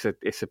it's a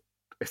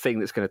thing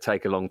that's going to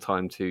take a long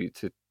time to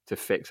to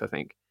fix, I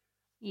think.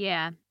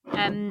 Yeah.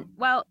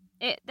 Well,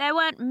 there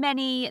weren't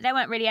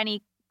really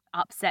any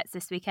upsets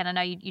this weekend. I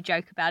know you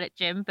joke about it,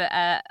 Jim, but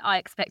I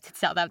expected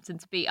Southampton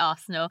to beat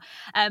Arsenal.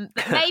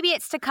 But maybe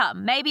it's to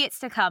come. Maybe it's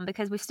to come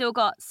because we've still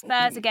got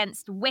Spurs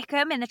against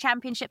Wickham in the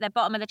Championship. They're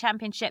bottom of the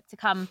Championship to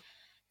come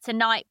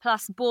tonight,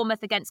 plus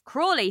Bournemouth against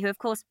Crawley, who of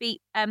course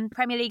beat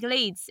Premier League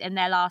Leeds in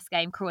their last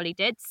game. Crawley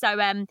did. So,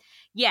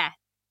 yeah.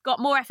 Got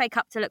more FA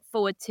Cup to look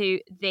forward to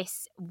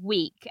this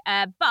week.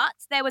 But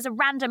there was a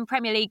random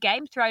Premier League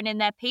game thrown in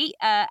there, Pete.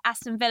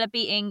 Aston Villa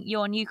beating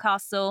your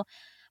Newcastle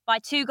by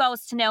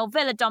 2-0.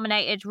 Villa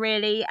dominated,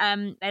 really.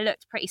 They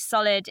looked pretty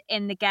solid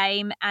in the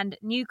game, and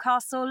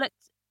Newcastle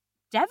looked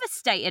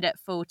devastated at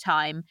full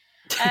time.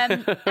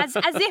 As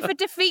if a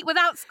defeat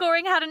without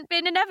scoring hadn't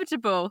been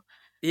inevitable.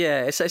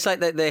 Yeah, it's like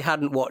they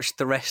hadn't watched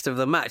the rest of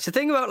the match. The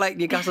thing about like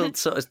Newcastle,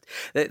 sort of,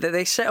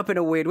 they set up in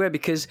a weird way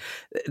because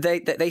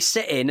they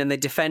sit in and they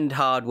defend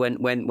hard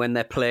when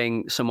they're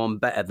playing someone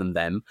better than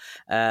them,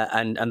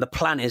 and the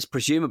plan is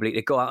presumably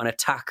to go out and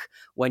attack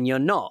when you're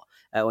not.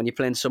 When you're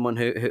playing someone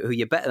who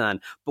you're better than.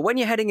 But when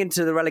you're heading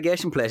into the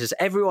relegation places,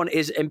 everyone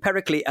is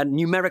empirically and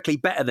numerically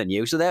better than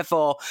you. So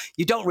therefore,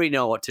 you don't really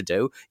know what to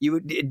do.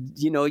 You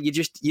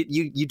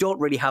don't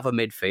really have a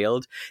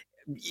midfield.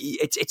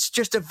 It's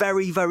just a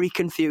very, very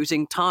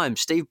confusing time.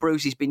 Steve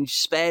Bruce, he's been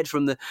spared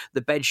from the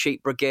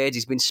bedsheet brigade.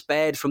 He's been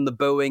spared from the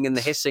booing and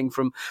the hissing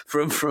from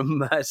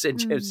St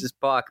James's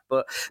Park.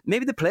 But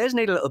maybe the players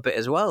need a little bit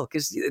as well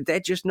because they're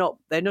just not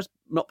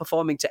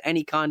performing to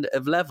any kind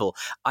of level.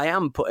 I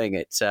am putting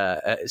it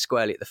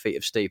squarely at the feet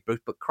of Steve Bruce.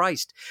 But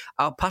Christ,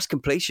 our pass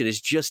completion is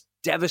just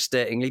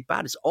devastatingly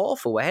bad. It's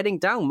awful. We're heading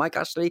down. Mike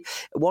Ashley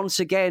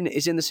once again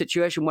is in the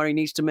situation where he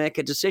needs to make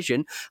a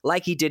decision,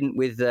 like he didn't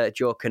with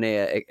Joe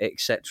Kinnear,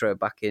 etc.,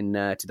 back in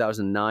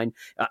 2009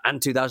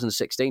 and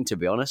 2016, to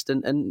be honest.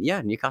 And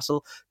yeah,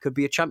 Newcastle could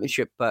be a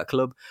Championship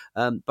club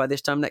by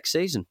this time next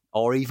season,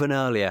 or even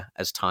earlier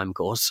as time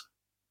goes.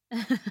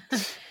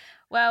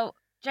 Well,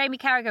 Jamie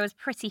Carragher was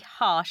pretty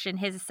harsh in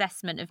his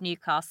assessment of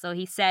Newcastle.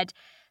 He said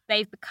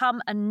they've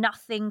become a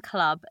nothing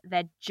club.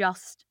 They're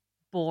just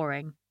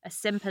boring. As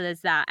simple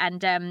as that.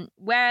 And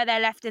where they're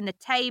left in the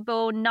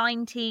table,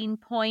 19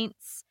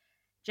 points,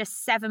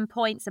 just 7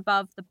 points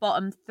above the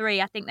bottom three.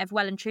 I think they've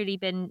well and truly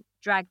been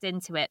dragged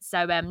into it.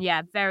 So,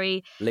 yeah,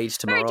 very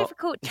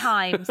difficult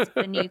times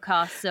for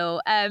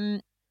Newcastle.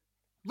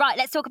 Right,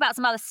 let's talk about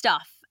some other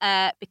stuff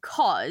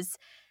because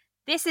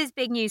this is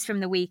big news from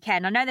the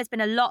weekend. I know there's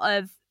been a lot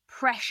of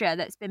pressure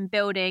that's been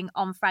building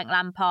on Frank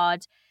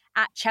Lampard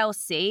at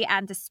Chelsea,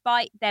 and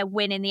despite their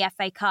win in the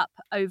FA Cup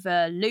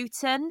over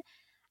Luton,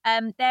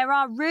 there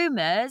are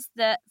rumours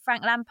that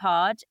Frank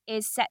Lampard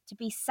is set to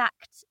be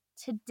sacked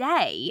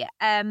today.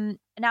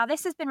 Now,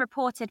 this has been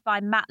reported by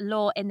Matt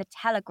Law in The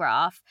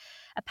Telegraph.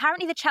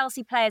 Apparently, the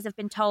Chelsea players have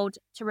been told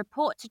to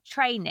report to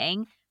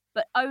training,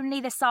 but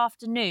only this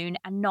afternoon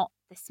and not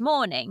this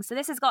morning. So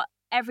this has got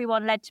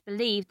everyone led to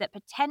believe that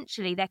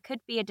potentially there could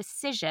be a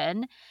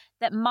decision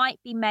that might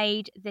be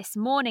made this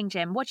morning,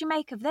 Jim. What do you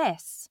make of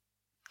this?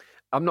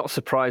 I'm not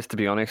surprised, to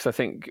be honest. I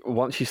think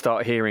once you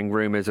start hearing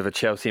rumours of a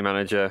Chelsea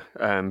manager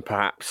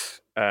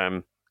perhaps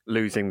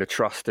losing the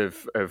trust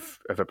of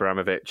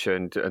Abramovich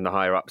and the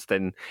higher-ups,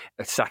 then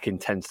a sacking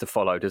tends to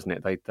follow, doesn't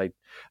it?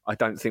 I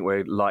don't think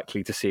we're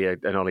likely to see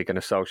an Ole Gunnar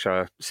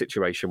Solskjaer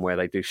situation where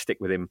they do stick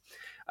with him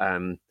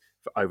for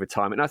over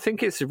time. And I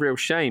think it's a real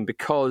shame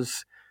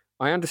because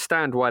I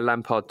understand why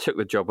Lampard took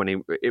the job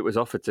when it was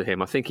offered to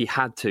him. I think he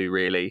had to,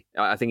 really.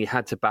 I think he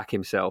had to back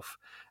himself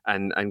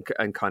and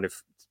kind of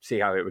see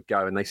how it would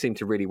go, and they seem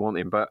to really want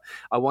him. But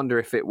I wonder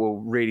if it will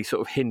really sort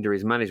of hinder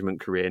his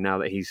management career now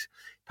that he's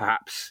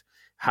perhaps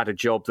had a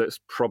job that's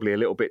probably a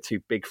little bit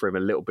too big for him a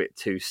little bit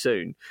too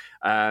soon.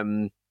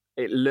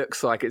 It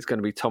looks like it's going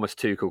to be Thomas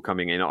Tuchel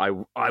coming in,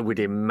 I would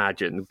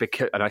imagine,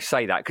 because, and I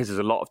say that because there's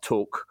a lot of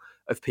talk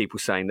of people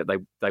saying that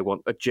they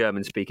want a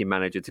German-speaking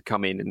manager to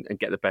come in and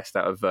get the best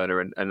out of Werner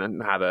and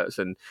Havertz,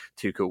 and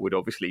Tuchel would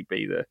obviously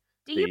be the...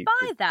 Do you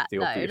buy that,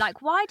 though? Obvious.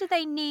 Like, why do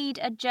they need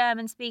a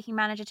German-speaking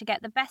manager to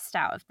get the best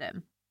out of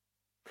them?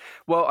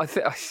 Well,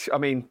 I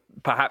mean,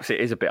 perhaps it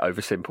is a bit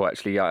oversimple,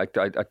 actually. I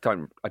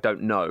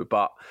don't know,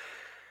 but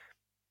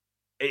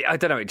I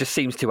don't know. It just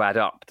seems to add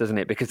up, doesn't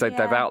it? Because they've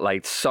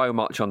outlaid so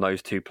much on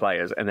those two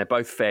players, and they're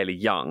both fairly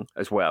young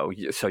as well.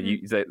 So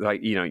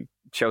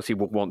Chelsea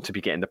will want to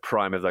be getting the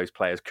prime of those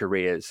players'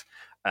 careers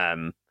at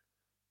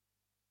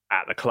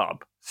the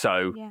club.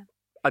 So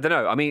I don't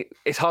know. I mean,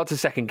 it's hard to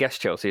second guess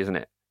Chelsea, isn't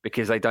it?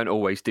 Because they don't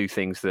always do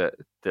things that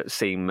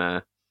seem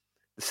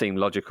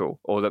logical,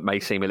 or that may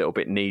seem a little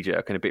bit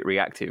knee-jerk and a bit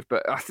reactive.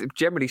 But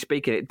generally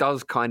speaking, it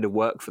does kind of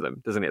work for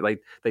them, doesn't it?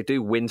 They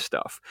do win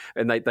stuff,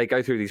 and they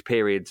go through these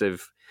periods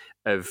of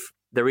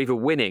they're either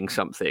winning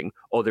something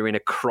or they're in a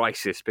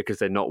crisis because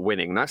they're not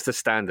winning. That's the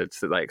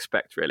standards that they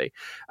expect, really.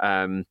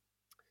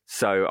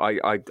 So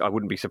I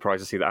wouldn't be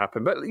surprised to see that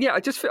happen. But yeah, I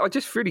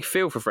just really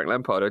feel for Frank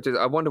Lampard.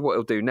 I wonder what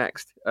he'll do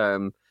next.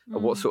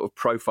 what sort of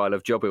profile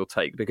of job he'll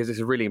take, because it's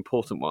a really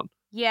important one.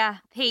 Yeah,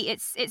 Pete,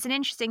 it's an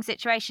interesting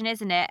situation,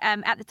 isn't it?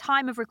 At the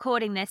time of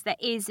recording this, there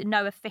is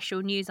no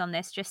official news on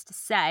this, just to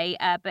say,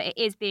 but it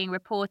is being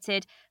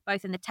reported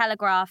both in the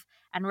Telegraph,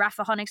 and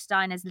Rafa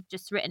Honigstein has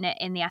just written it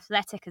in the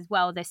Athletic as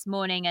well this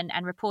morning,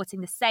 and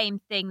reporting the same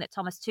thing, that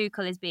Thomas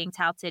Tuchel is being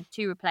touted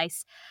to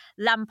replace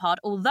Lampard.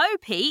 Although,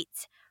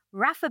 Pete,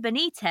 Rafa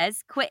Benitez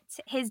quit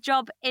his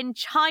job in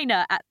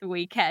China at the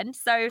weekend,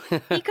 so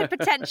he could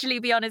potentially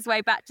be on his way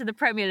back to the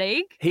Premier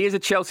League. He is a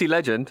Chelsea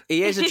legend.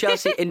 He is a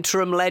Chelsea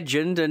interim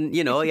legend, and,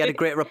 you know, he had a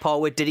great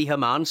rapport with Didi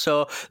Hamann.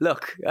 So,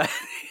 look,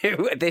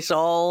 this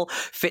all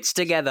fits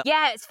together.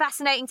 Yeah, it's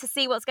fascinating to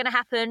see what's going to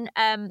happen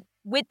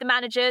with the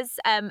managers.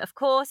 Of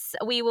course,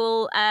 we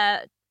will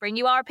bring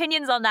you our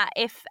opinions on that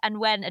if and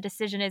when a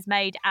decision is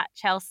made at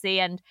Chelsea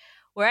and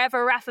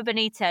wherever Rafa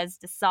Benitez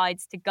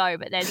decides to go.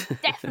 But there's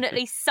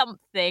definitely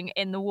something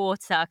in the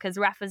water, because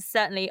Rafa's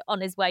certainly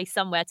on his way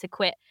somewhere to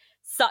quit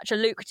such a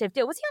lucrative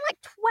deal. Was he on like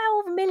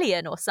 12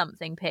 million or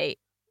something, Pete?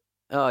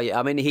 Oh, yeah.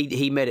 I mean,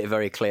 he made it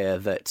very clear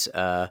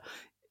that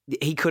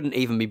he couldn't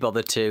even be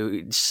bothered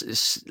to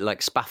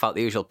spaff out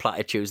the usual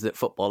platitudes that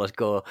footballers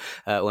go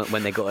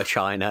when they go to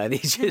China. And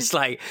he's just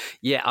like,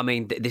 yeah, I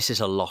mean, this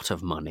is a lot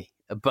of money,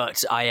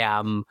 but I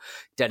am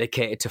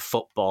dedicated to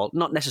football.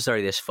 Not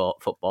necessarily this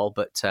football,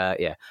 but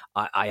I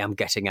am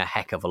getting a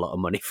heck of a lot of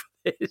money for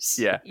this.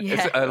 Yeah.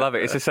 I love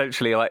it. It's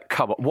essentially like,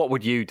 come on, what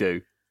would you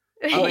do?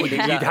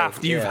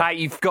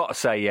 You've got to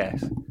say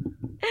yes.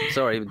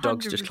 Sorry, the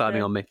dog's 100%. just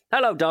climbing on me.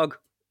 Hello, dog.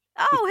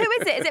 Oh,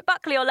 who is it? Is it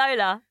Buckley or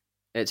Lola?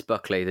 It's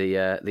Buckley,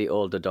 the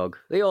older dog.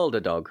 The older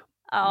dog.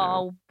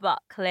 Oh,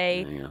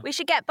 Buckley. Yeah. We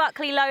should get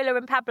Buckley, Lola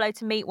and Pablo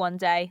to meet one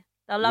day.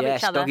 They'll love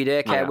each other. Yes, doggy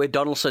daycare with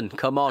Donaldson.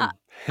 Come on.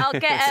 I'll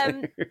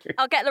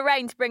get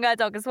Lorraine to bring her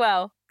dog as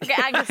well. I'll get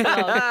Angus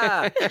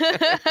along.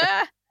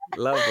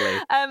 Lovely.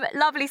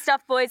 Lovely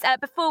stuff, boys.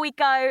 Before we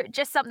go,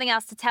 just something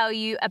else to tell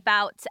you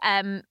about.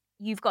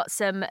 You've got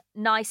some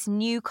nice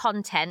new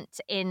content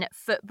in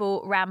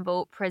Football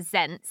Ramble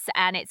Presents,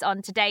 and it's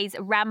on today's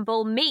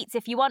Ramble Meets.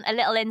 If you want a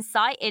little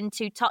insight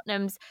into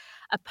Tottenham's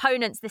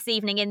opponents this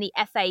evening in the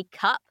FA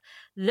Cup,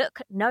 look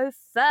no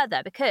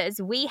further,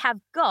 because we have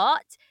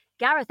got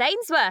Gareth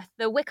Ainsworth,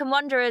 the Wycombe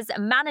Wanderers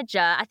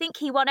manager. I think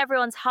he won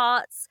everyone's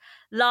hearts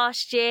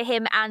last year,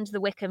 him and the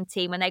Wycombe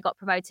team, when they got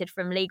promoted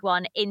from League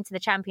One into the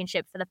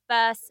Championship for the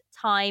first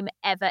time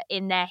ever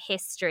in their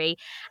history.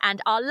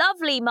 And our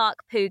lovely Mark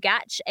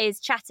Pugach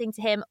is chatting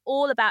to him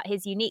all about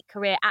his unique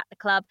career at the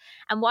club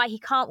and why he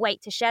can't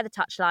wait to share the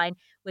touchline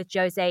with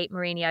Jose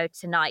Mourinho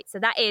tonight. So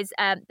that is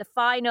the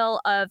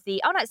final of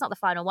the... Oh, no, it's not the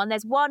final one.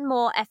 There's one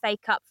more FA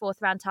Cup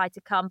fourth round tie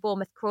to come,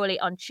 Bournemouth-Crawley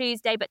on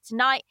Tuesday. But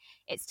tonight,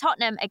 it's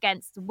Tottenham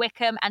against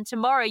Wycombe. And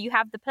tomorrow, you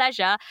have the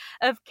pleasure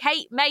of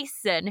Kate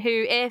Mason,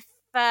 who, if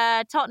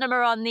Tottenham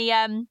are on the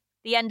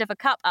end of a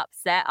cup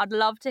upset, I'd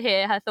love to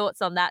hear her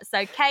thoughts on that.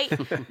 So Kate,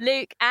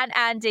 Luke and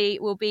Andy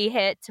will be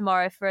here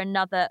tomorrow for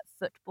another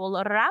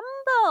Football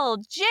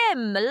Ramble.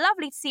 Jim,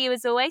 lovely to see you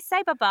as always.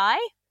 Say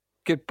bye-bye.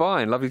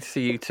 Goodbye, and lovely to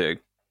see you too.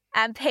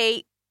 And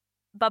Pete,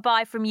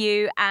 bye-bye from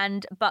you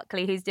and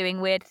Buckley, who's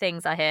doing weird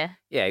things, I hear.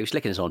 Yeah, he was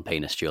licking his own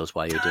penis, Jules,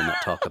 while you were doing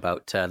that talk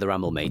about the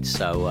Ramble Mates.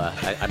 So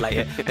I'd like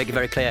to make it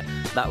very clear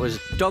that was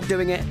Dog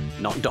doing it,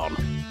 not Don.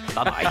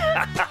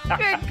 Bye-bye.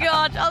 Good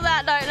God. On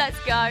that note, let's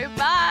go.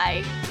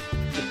 Bye.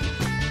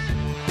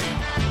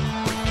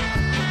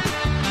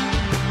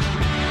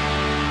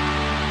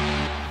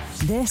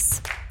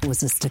 This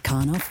was a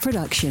Stakhanov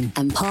production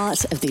and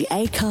part of the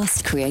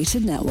Acast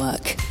Creative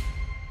Network.